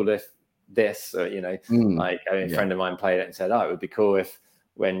would be cool if this, or a friend of mine played it and said, oh, it would be cool if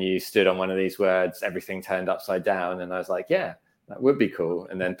when you stood on one of these words everything turned upside down. And I was like, yeah, that would be cool,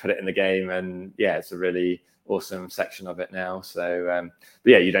 and then put it in the game, and it's a really awesome section of it now. So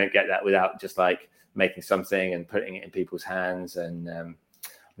you don't get that without just like making something and putting it in people's hands. And I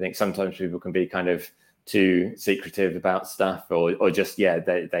think sometimes people can be kind of too secretive about stuff, or just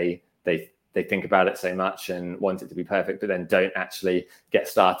they they think about it so much and want it to be perfect, but then don't actually get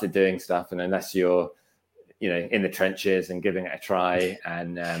started doing stuff. And unless you're, in the trenches and giving it a try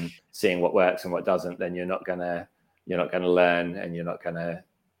and seeing what works and what doesn't, then you're not gonna learn, and you're not gonna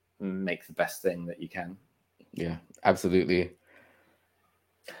make the best thing that you can. Yeah, absolutely.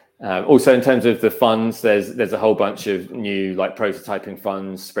 Also, in terms of the funds, there's a whole bunch of new like prototyping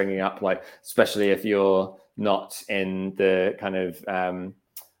funds springing up, like especially if you're not in the kind of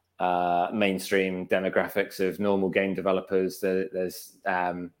mainstream demographics of normal game developers. There's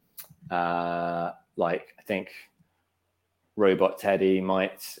like, I think Robot Teddy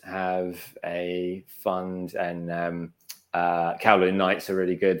might have a fund, and Kowloon Knights are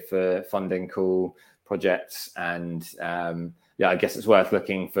really good for funding cool projects. And yeah, I guess it's worth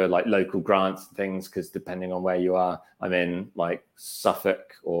looking for like local grants and things, because depending on where you are, I'm in like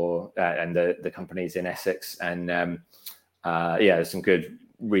Suffolk or and the company's in Essex, and yeah, there's some good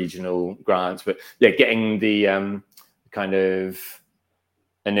regional grants. But yeah, getting the kind of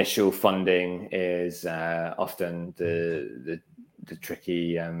initial funding is often the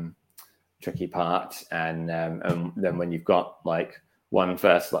tricky part, and then when you've got like one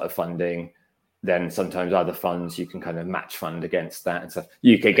first lot of funding, then sometimes other funds you can kind of match fund against that and stuff.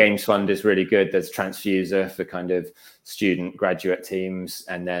 UK Games Fund is really good. There's Transfuser for kind of student graduate teams,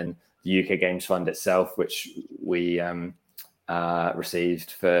 and then the UK Games Fund itself, which we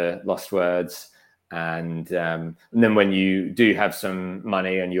received for Lost Words. And then when you do have some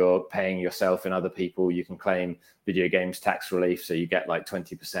money and you're paying yourself and other people, you can claim video games tax relief. So you get like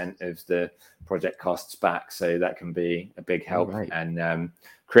 20% of the project costs back. So that can be a big help. Right. And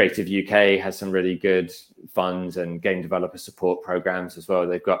Creative UK has some really good funds and game developer support programs as well.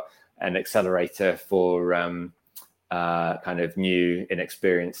 They've got an accelerator for kind of new,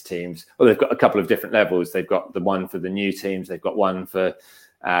 inexperienced teams. Well, they've got a couple of different levels. They've got the one for the new teams. They've got one for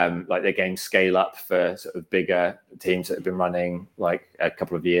like their game scale up for sort of bigger teams that have been running like a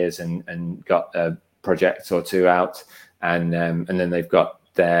couple of years and got a project or two out. And then they've got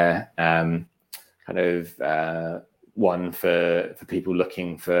their kind of one for people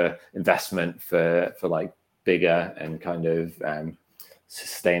looking for investment for like bigger and kind of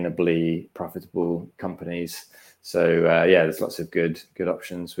sustainably profitable companies. So yeah, there's lots of good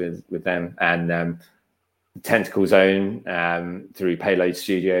options with them. And Tentacle Zone through Payload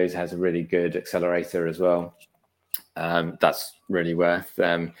Studios has a really good accelerator as well. That's really worth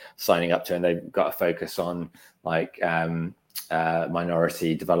signing up to, and they've got a focus on like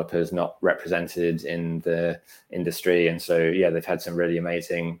minority developers not represented in the industry. And so yeah, they've had some really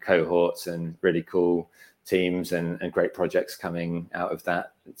amazing cohorts and really cool teams and great projects coming out of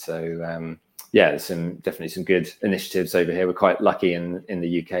that. So yeah, there's definitely some good initiatives over here. We're quite lucky in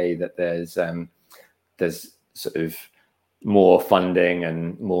the UK that there's sort of more funding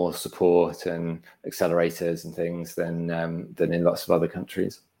and more support and accelerators and things than in lots of other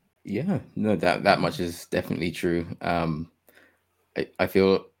countries. Yeah, no, that much is definitely true. I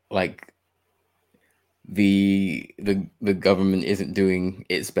feel like the government isn't doing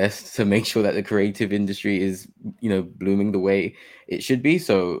its best to make sure that the creative industry is, blooming the way it should be.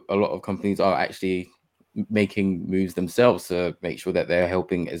 So a lot of companies are actually making moves themselves to make sure that they're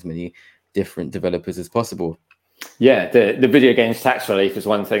helping as many different developers as possible. Yeah, the video games tax relief is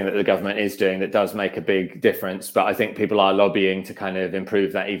one thing that the government is doing that does make a big difference. But I think people are lobbying to kind of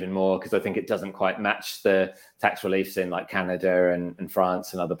improve that even more, because I think it doesn't quite match the tax reliefs in like Canada and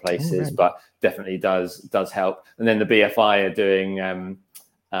France and other places, right. but definitely does help. And then the BFI are doing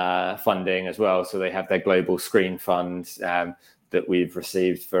funding as well. So they have their Global Screen Fund that we've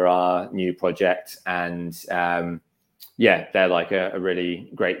received for our new project. And yeah, they're like a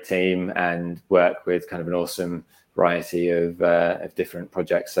really great team and work with kind of an awesome variety of different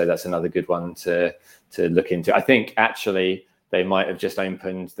projects. So that's another good one to look into. I think actually they might have just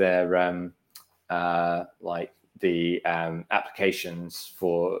opened their like the applications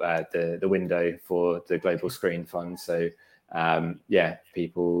for the window for the Global Screen Fund. So yeah,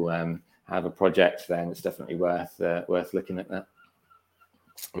 people have a project, then it's definitely worth looking at that.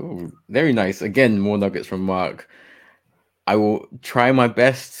 Oh, very nice. Again, more nuggets from Mark. I will try my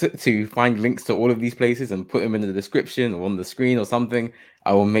best to find links to all of these places and put them in the description or on the screen or something.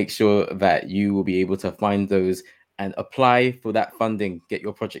 I will make sure that you will be able to find those and apply for that funding, get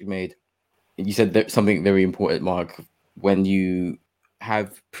your project made. You said that something very important, Mark. When you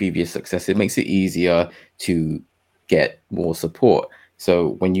have previous success, it makes it easier to get more support.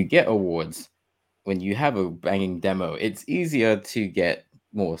 So when you get awards, when you have a banging demo, it's easier to get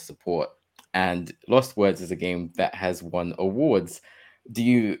more support. And Lost Words is a game that has won awards. Do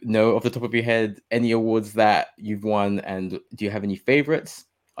you know off the top of your head any awards that you've won, and do you have any favorites?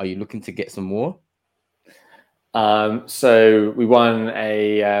 Are you looking to get some more? So we won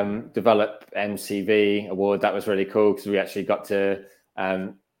a Develop MCV award. That was really cool because we actually got to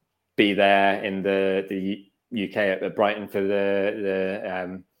be there in the UK at Brighton for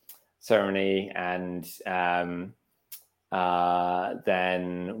the ceremony, and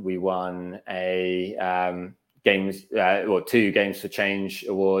then we won a games or 2 Games for Change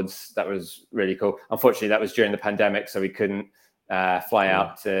awards. That was really cool. Unfortunately, that was during the pandemic, so we couldn't fly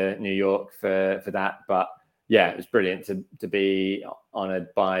out to New York for that. But yeah, it was brilliant to be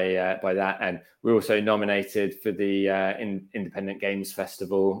honoured by that. And we're also nominated for the Independent Games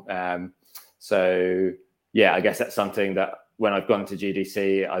Festival. So yeah, I guess that's something that when I've gone to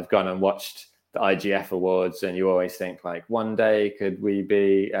GDC, I've gone and watched the IGF awards, and you always think like, one day could we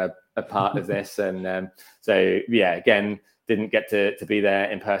be a part of this? And so yeah, again, didn't get to be there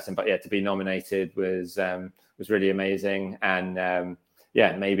in person, but yeah, to be nominated was really amazing. And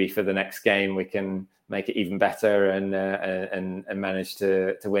yeah, maybe for the next game we can make it even better and manage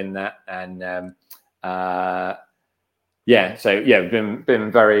to win that. And yeah, so yeah, we've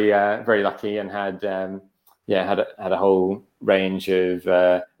been very very lucky and had a whole range of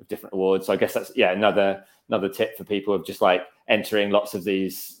different awards. So I guess that's another tip for people of just like entering lots of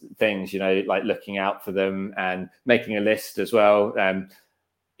these things, like looking out for them and making a list as well.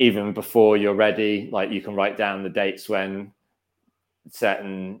 Even before you're ready, like you can write down the dates when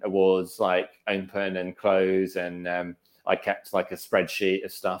certain awards like open and close, and I kept like a spreadsheet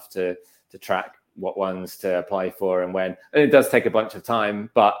of stuff to track what ones to apply for and when. And it does take a bunch of time,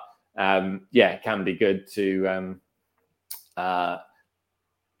 but it can be good to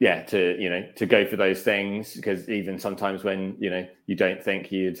to go for those things, because even sometimes when you don't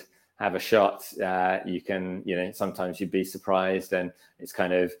think you'd have a shot, you can sometimes you'd be surprised, and it's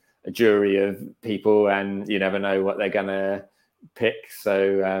kind of a jury of people and you never know what they're gonna pick.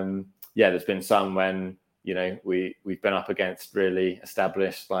 So there's been some when we've been up against really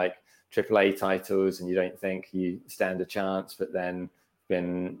established like AAA titles and you don't think you stand a chance, but then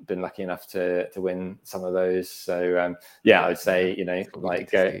been lucky enough to win some of those. So I would say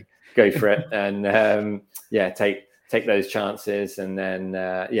like go for it and take those chances, and then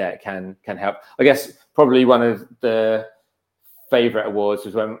it can help. I guess probably one of the favorite awards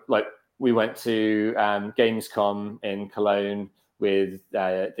was when like we went to Gamescom in Cologne with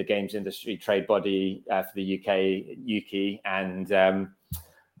the games industry trade body for the UK, Yuki, and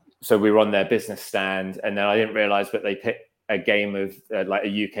so we were on their business stand, and then I didn't realize, but they picked a game of like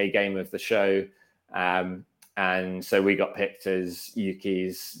a UK game of the show, and so we got picked as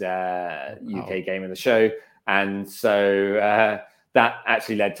Yuki's UK game of the show, and so that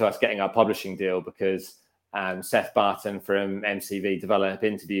actually led to us getting our publishing deal, because Seth Barton from MCV Develop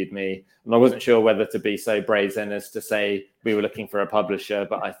interviewed me, and I wasn't sure whether to be so brazen as to say we were looking for a publisher,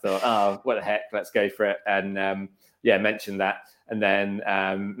 but I thought, oh, what the heck, let's go for it, and mentioned that. And then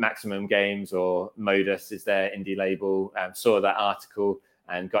Maximum Games, or Modus is their indie label, saw that article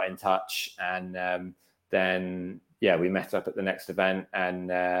and got in touch, and then we met up at the next event,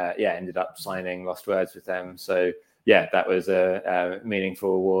 and ended up signing Lost Words with them. So that was a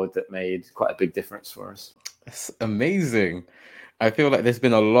meaningful award that made quite a big difference for us. That's amazing. I feel like there's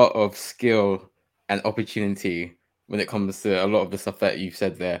been a lot of skill and opportunity when it comes to a lot of the stuff that you've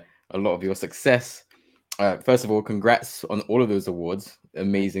said there, a lot of your success. First of all, congrats on all of those awards.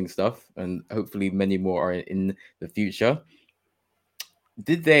 Amazing stuff. And hopefully many more are in the future.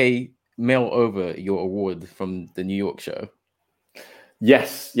 Did they mail over your award from the New York show?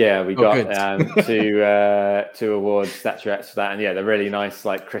 Yes, we got two awards, statuettes for that, and they're really nice,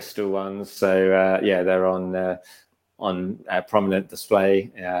 like crystal ones. So they're on prominent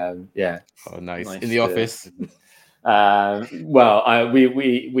display. Oh, nice. In the office.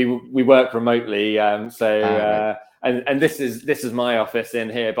 We work remotely, right. And this is my office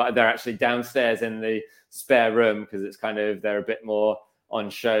in here, but they're actually downstairs in the spare room, because it's kind of they're a bit more on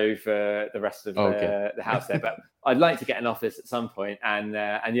show for the rest of the house there. But I'd like to get an office at some point and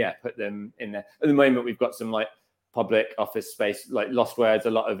put them in there. At the moment, we've got some like public office space, like Lost Words.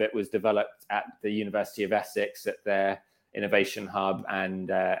 A lot of it was developed at the University of Essex at their innovation hub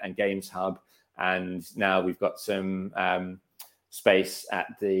and games hub, and now we've got some space at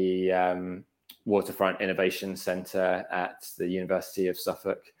the Waterfront Innovation Centre at the University of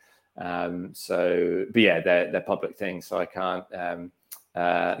Suffolk. They're public things, so I can't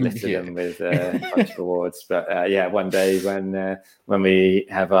litter them with a bunch of awards. But one day when we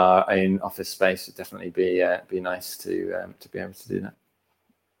have our own office space, it'd definitely be nice to be able to do that.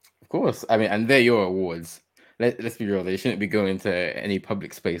 Of course, I mean, and they're your awards. Let's be real; they shouldn't be going to any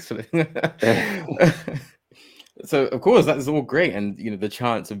public space. So of course that is all great, and the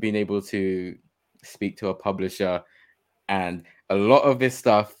chance of being able to speak to a publisher, and a lot of this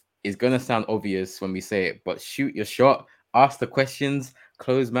stuff is gonna sound obvious when we say it, but shoot your shot, ask the questions,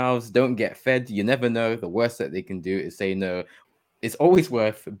 close mouths, don't get fed. You never know. The worst that they can do is say no. It's always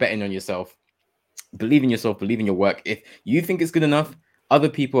worth betting on yourself. Believe in yourself, believe in your work. If you think it's good enough, other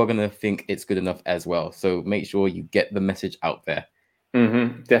people are gonna think it's good enough as well. So make sure you get the message out there.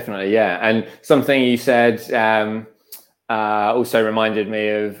 Definitely, yeah. And something you said also reminded me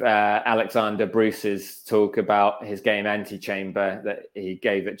of Alexander Bruce's talk about his game Antichamber that he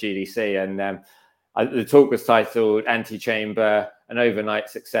gave at GDC. And the talk was titled Antichamber, an overnight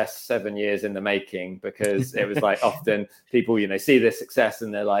success 7 years in the making, because it was like often people, see this success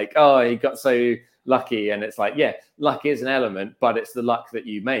and they're like, oh, he got so lucky. And it's like, yeah, luck is an element, but it's the luck that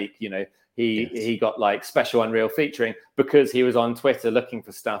you make. He got like special Unreal featuring because he was on Twitter looking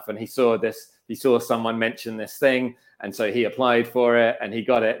for stuff, and he saw someone mention this thing, and so he applied for it and he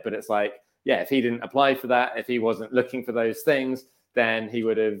got it. But it's like, yeah, if he didn't apply for that, if he wasn't looking for those things, then he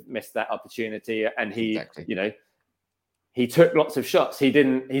would have missed that opportunity. And he took lots of shots. He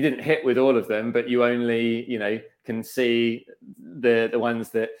didn't hit with all of them, but you only can see the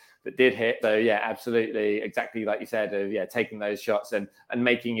ones that did hit. So yeah, absolutely, exactly like you said, of taking those shots and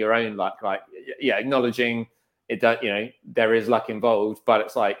making your own luck. Like acknowledging it that there is luck involved, but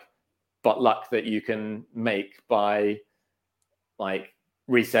it's like luck that you can make by like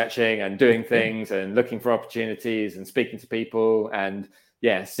researching and doing things and looking for opportunities and speaking to people and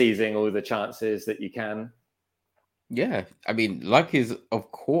seizing all the chances that you can. Yeah, I mean, luck is,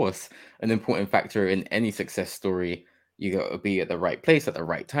 of course, an important factor in any success story. You got to be at the right place at the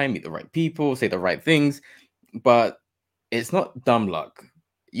right time, meet the right people, say the right things, but it's not dumb luck.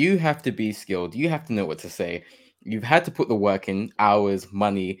 You have to be skilled. You have to know what to say. You've had to put the work in, hours,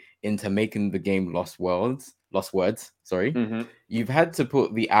 money into making the game Lost Words. Sorry. You've had to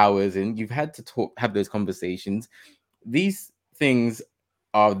put the hours in. You've had to have those conversations. These things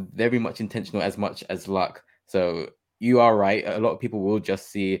are very much intentional as much as luck. So you are right. A lot of people will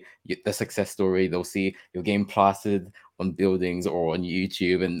just see the success story. They'll see your game plastered on buildings or on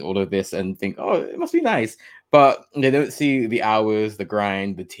YouTube and all of this and think, oh, it must be nice. But they don't see the hours, the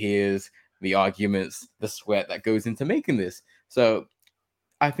grind, the tears, the arguments, the sweat that goes into making this. So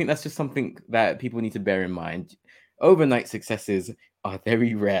I think that's just something that people need to bear in mind. Overnight successes are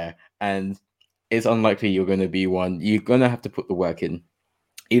very rare, and it's unlikely you're going to be one. You're going to have to put the work in.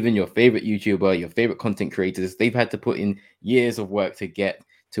 Even your favorite YouTuber, your favorite content creators, they've had to put in years of work to get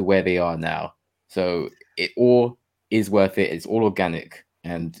to where they are now. So it all is worth it. It's all organic,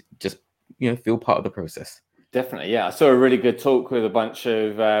 and just feel part of the process. Definitely, yeah. I saw a really good talk with a bunch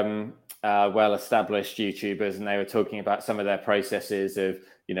of well-established YouTubers, and they were talking about some of their processes of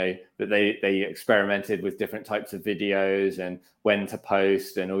that they experimented with different types of videos and when to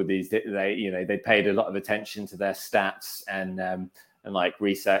post and all these. They paid a lot of attention to their stats and like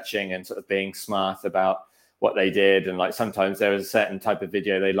researching and sort of being smart about what they did. And like sometimes there was a certain type of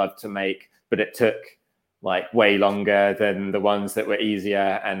video they loved to make, but it took like way longer than the ones that were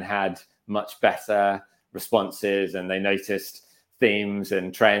easier and had much better responses, and they noticed themes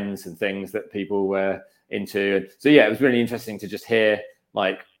and trends and things that people were into. And so yeah, it was really interesting to just hear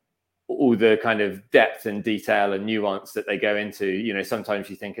like all the kind of depth and detail and nuance that they go into. Sometimes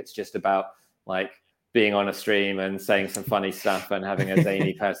you think it's just about like being on a stream and saying some funny stuff and having a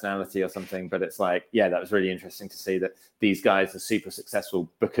zany personality or something, but it's like, yeah, that was really interesting to see that these guys are super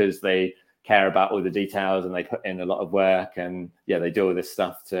successful because they care about all the details and they put in a lot of work, and they do all this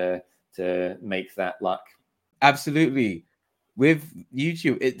stuff to make that luck. Absolutely. With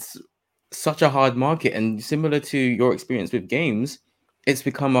YouTube, it's such a hard market, and similar to your experience with games, it's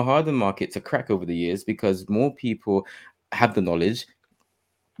become a harder market to crack over the years because more people have the knowledge.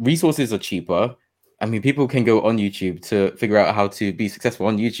 Resources are cheaper. I mean, people can go on YouTube to figure out how to be successful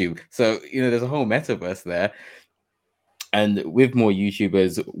on YouTube. So, there's a whole metaverse there. And with more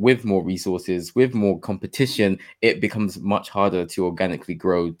YouTubers, with more resources, with more competition, it becomes much harder to organically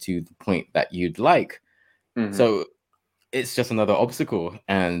grow to the point that you'd like. So it's just another obstacle.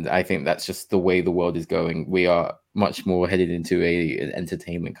 And I think that's just the way the world is going. We are much more headed into an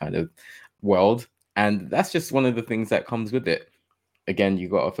entertainment kind of world. And that's just one of the things that comes with it. Again, you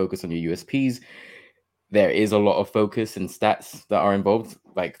got to focus on your USPs. There is a lot of focus and stats that are involved,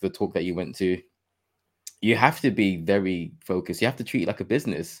 like the talk that you went to. You have to be very focused. You have to treat it like a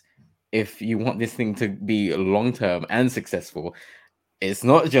business if you want this thing to be long term and successful. It's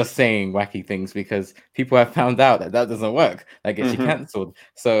not just saying wacky things, because people have found out that doesn't work. That gets you cancelled.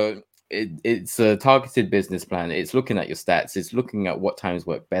 So it's a targeted business plan. It's looking at your stats. It's looking at what times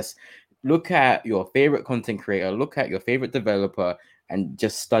work best. look at your favorite content creator, look at your favorite developer, and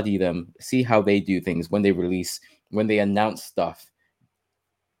just study them, see how they do things when they release, when they announce stuff,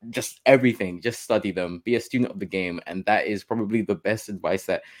 just everything, just study them, be a student of the game. And that is probably the best advice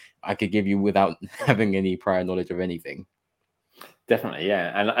that I could give you without having any prior knowledge of anything. Definitely,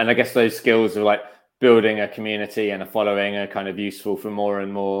 yeah. And I guess those skills of like building a community and a following are kind of useful for more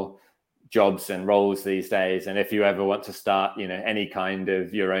and more jobs and roles these days. And if you ever want to start, any kind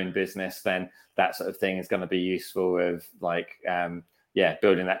of your own business, then that sort of thing is going to be useful with like,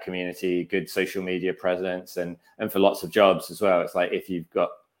 building that community, good social media presence, and for lots of jobs as well. It's like if you've got,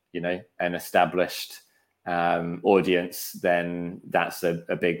 an established audience, then that's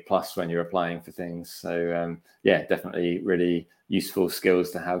a big plus when you're applying for things. So definitely really useful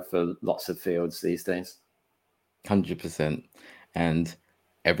skills to have for lots of fields these days. 100%. And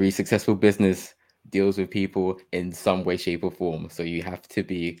every successful business deals with people in some way, shape, or form. So you have to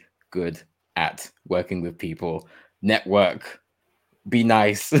be good at working with people, network, be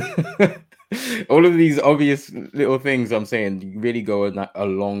nice. All of these obvious little things I'm saying really go a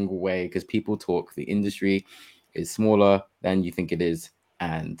long way, because people talk. The industry is smaller than you think it is.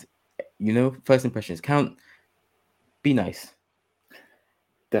 And, first impressions count. Be nice.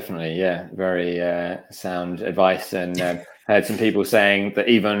 Definitely, yeah. Very sound advice. And heard some people saying that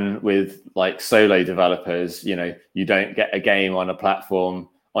even with like solo developers, you don't get a game on a platform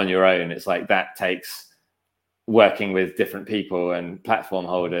on your own. It's like that takes working with different people and platform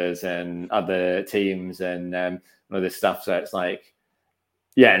holders and other teams and all this stuff. So it's like,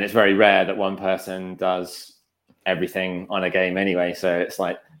 yeah, and it's very rare that one person does everything on a game anyway. So it's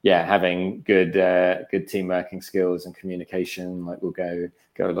like, yeah, having good team working skills and communication will go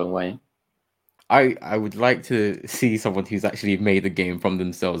a long way. I would like to see someone who's actually made the game from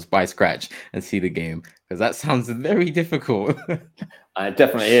themselves by scratch and see the game, because that sounds very difficult. It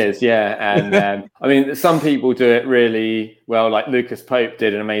definitely is, yeah. And I mean, some people do it really well. Like Lucas Pope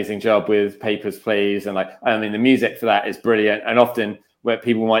did an amazing job with Papers, Please, and the music for that is brilliant. And often where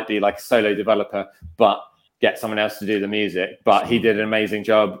people might be like a solo developer, but get someone else to do the music. But he did an amazing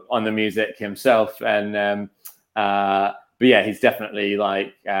job on the music himself. And but yeah, he's definitely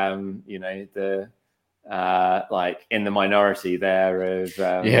like like in the minority there of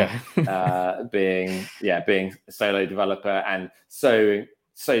being a solo developer and so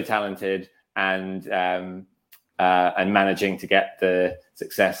talented and managing to get the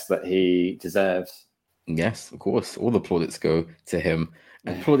success that he deserves. Yes, of course. All the plaudits go to him.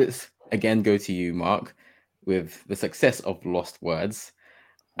 And plaudits again go to you, Mark, with the success of Lost Words.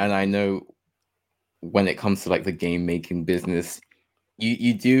 And I know when it comes to like the game making business,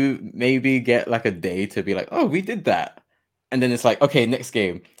 you do maybe get like a day to be like, oh, we did that. And then it's like, okay, next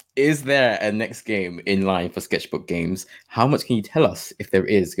game. Is there a next game in line for Sketchbook Games? How much can you tell us if there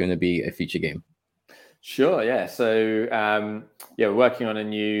is going to be a future game? Sure, yeah. So we're working on a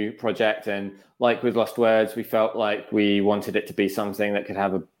new project, and like with Lost Words, we felt like we wanted it to be something that could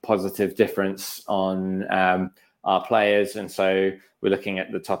have a positive difference on our players. And so we're looking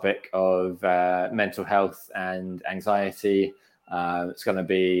at the topic of mental health and anxiety. It's going to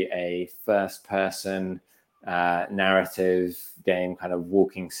be a first-person narrative game, kind of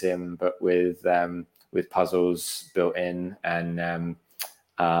walking sim, but with puzzles built in, and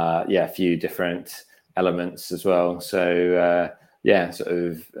a few different elements as well. So sort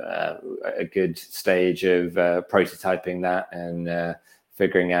of a good stage of prototyping that and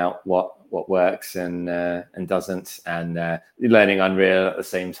figuring out what works and doesn't, and learning Unreal at the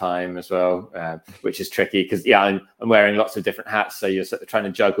same time as well, which is tricky because I'm wearing lots of different hats. So you're sort of trying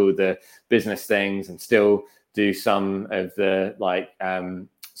to juggle the business things and still do some of the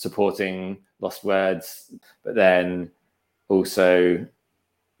supporting Lost Words, but then also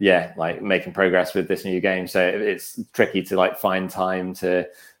like making progress with this new game. So it's tricky to find time to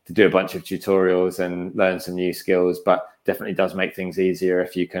do a bunch of tutorials and learn some new skills, but definitely does make things easier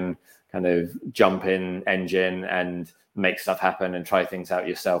if you can kind of jump in engine and make stuff happen and try things out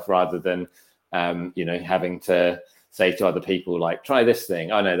yourself, rather than having to say to other people like, try this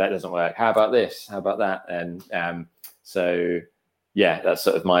thing, oh no, that doesn't work, how about this, how about that? And so that's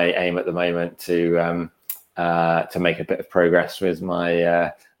sort of my aim at the moment, to make a bit of progress with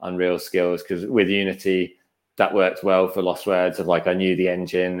my Unreal skills, because with Unity that worked well for Lost Words. Of I knew the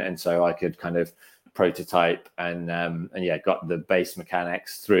engine, and so I could kind of prototype and got the base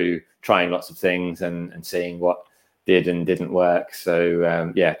mechanics through trying lots of things and seeing what did and didn't work. So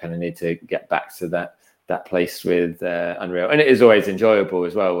kind of need to get back to that place with Unreal, and it is always enjoyable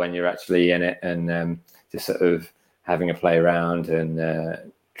as well when you're actually in it and just sort of having a play around and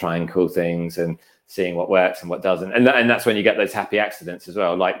trying cool things and seeing what works and what doesn't. And that's when you get those happy accidents as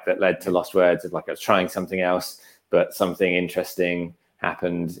well, like that led to Lost Words, of like I was trying something else, but something interesting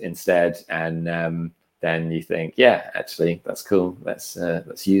happened instead. And then you think, yeah, actually, that's cool. Let's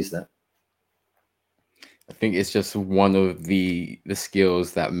use that. I think it's just one of the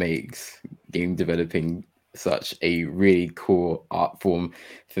skills that makes game developing such a really cool art form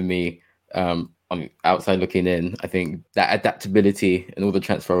for me. On outside looking in, I think that adaptability and all the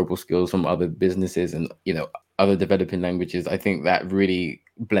transferable skills from other businesses and other developing languages, I think that really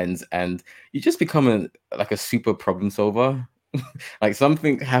blends, and you just become like a super problem solver. Like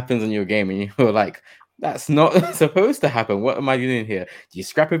something happens in your game and you're like, that's not supposed to happen. What am I doing here? Do you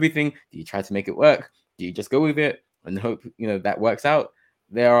scrap everything? Do you try to make it work? Do you just go with it and hope that works out?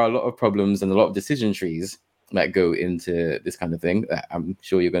 There are a lot of problems and a lot of decision trees that go into this kind of thing that I'm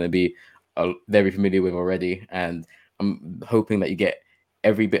sure you're going to be very familiar with already, and I'm hoping that you get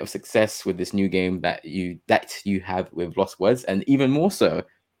every bit of success with this new game that you have with Lost Words, and even more so.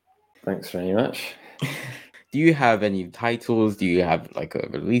 Thanks very much. Do you have any titles? Do you have like a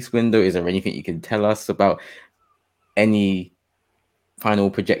release window? Is there anything you can tell us about any final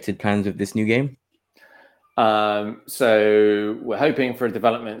projected plans with this new game? So we're hoping for a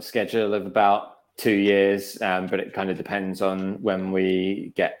development schedule of about 2 years, but it kind of depends on when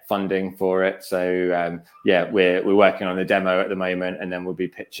we get funding for it. So yeah, we're working on a demo at the moment, and then we'll be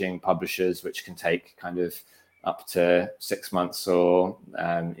pitching publishers, which can take kind of up to 6 months or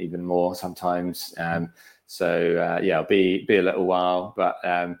even more sometimes. So yeah, it'll be a little while, but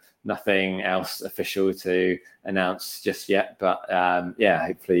nothing else official to announce just yet. But yeah,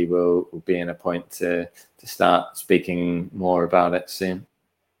 hopefully we'll be in a point to start speaking more about it soon.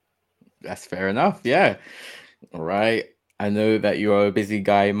 That's fair enough. Yeah. All right. I know that you are a busy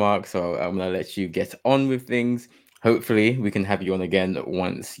guy, Mark, so I'm gonna let you get on with things. Hopefully, we can have you on again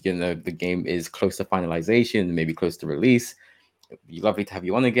once the game is close to finalization, maybe close to release. It'd be lovely to have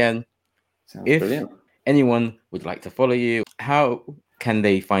you on again. Sounds If brilliant. anyone would like to follow you, how can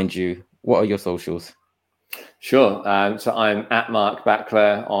they find you? What are your socials? Sure. So I'm at Mark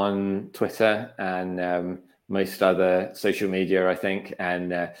Backler on Twitter and most other social media, I think.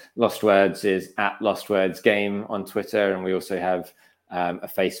 And Lost Words is at Lost Words Game on Twitter. And we also have a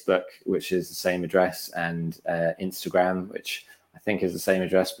Facebook, which is the same address, and Instagram, which I think is the same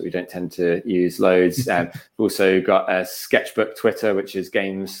address, but we don't tend to use loads. We've also got a Sketchbook Twitter, which is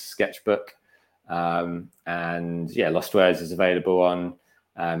Games Sketchbook. And yeah, Lost Words is available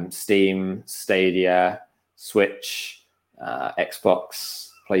on Steam, Stadia, Switch, Xbox,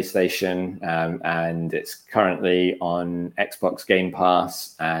 PlayStation, and it's currently on Xbox Game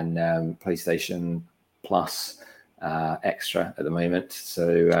Pass and PlayStation Plus Extra at the moment.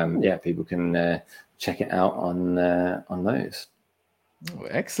 So yeah, people can check it out on those. Oh,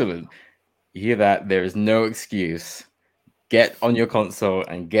 excellent. You hear that? There is no excuse. Get on your console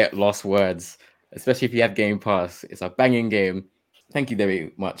and get Lost Words, especially if you have Game Pass. It's a banging game. Thank you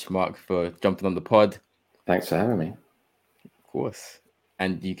very much, Mark, for jumping on the pod. Thanks for having me. Of course.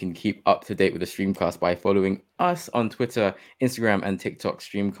 And you can keep up to date with the Streamcast by following us on Twitter, Instagram, and TikTok,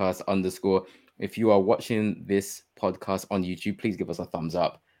 Streamcast_. If you are watching this podcast on YouTube, please give us a thumbs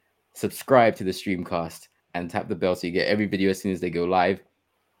up. Subscribe to the Streamcast and tap the bell so you get every video as soon as they go live.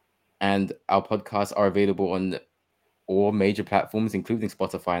 And our podcasts are available on all major platforms, including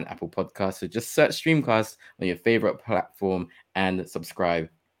Spotify and Apple Podcasts. So just search Streamcast on your favorite platform and subscribe.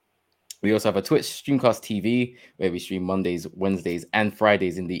 We also have a Twitch, Streamcast TV, where we stream Mondays, Wednesdays, and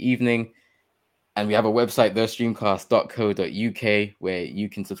Fridays in the evening. And we have a website, thestreamcast.co.uk, where you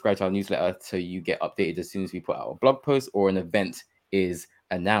can subscribe to our newsletter so you get updated as soon as we put out a blog post or an event is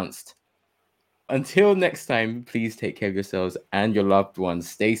announced. Until next time, please take care of yourselves and your loved ones.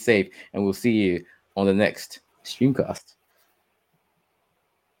 Stay safe, and we'll see you on the next Streamcast.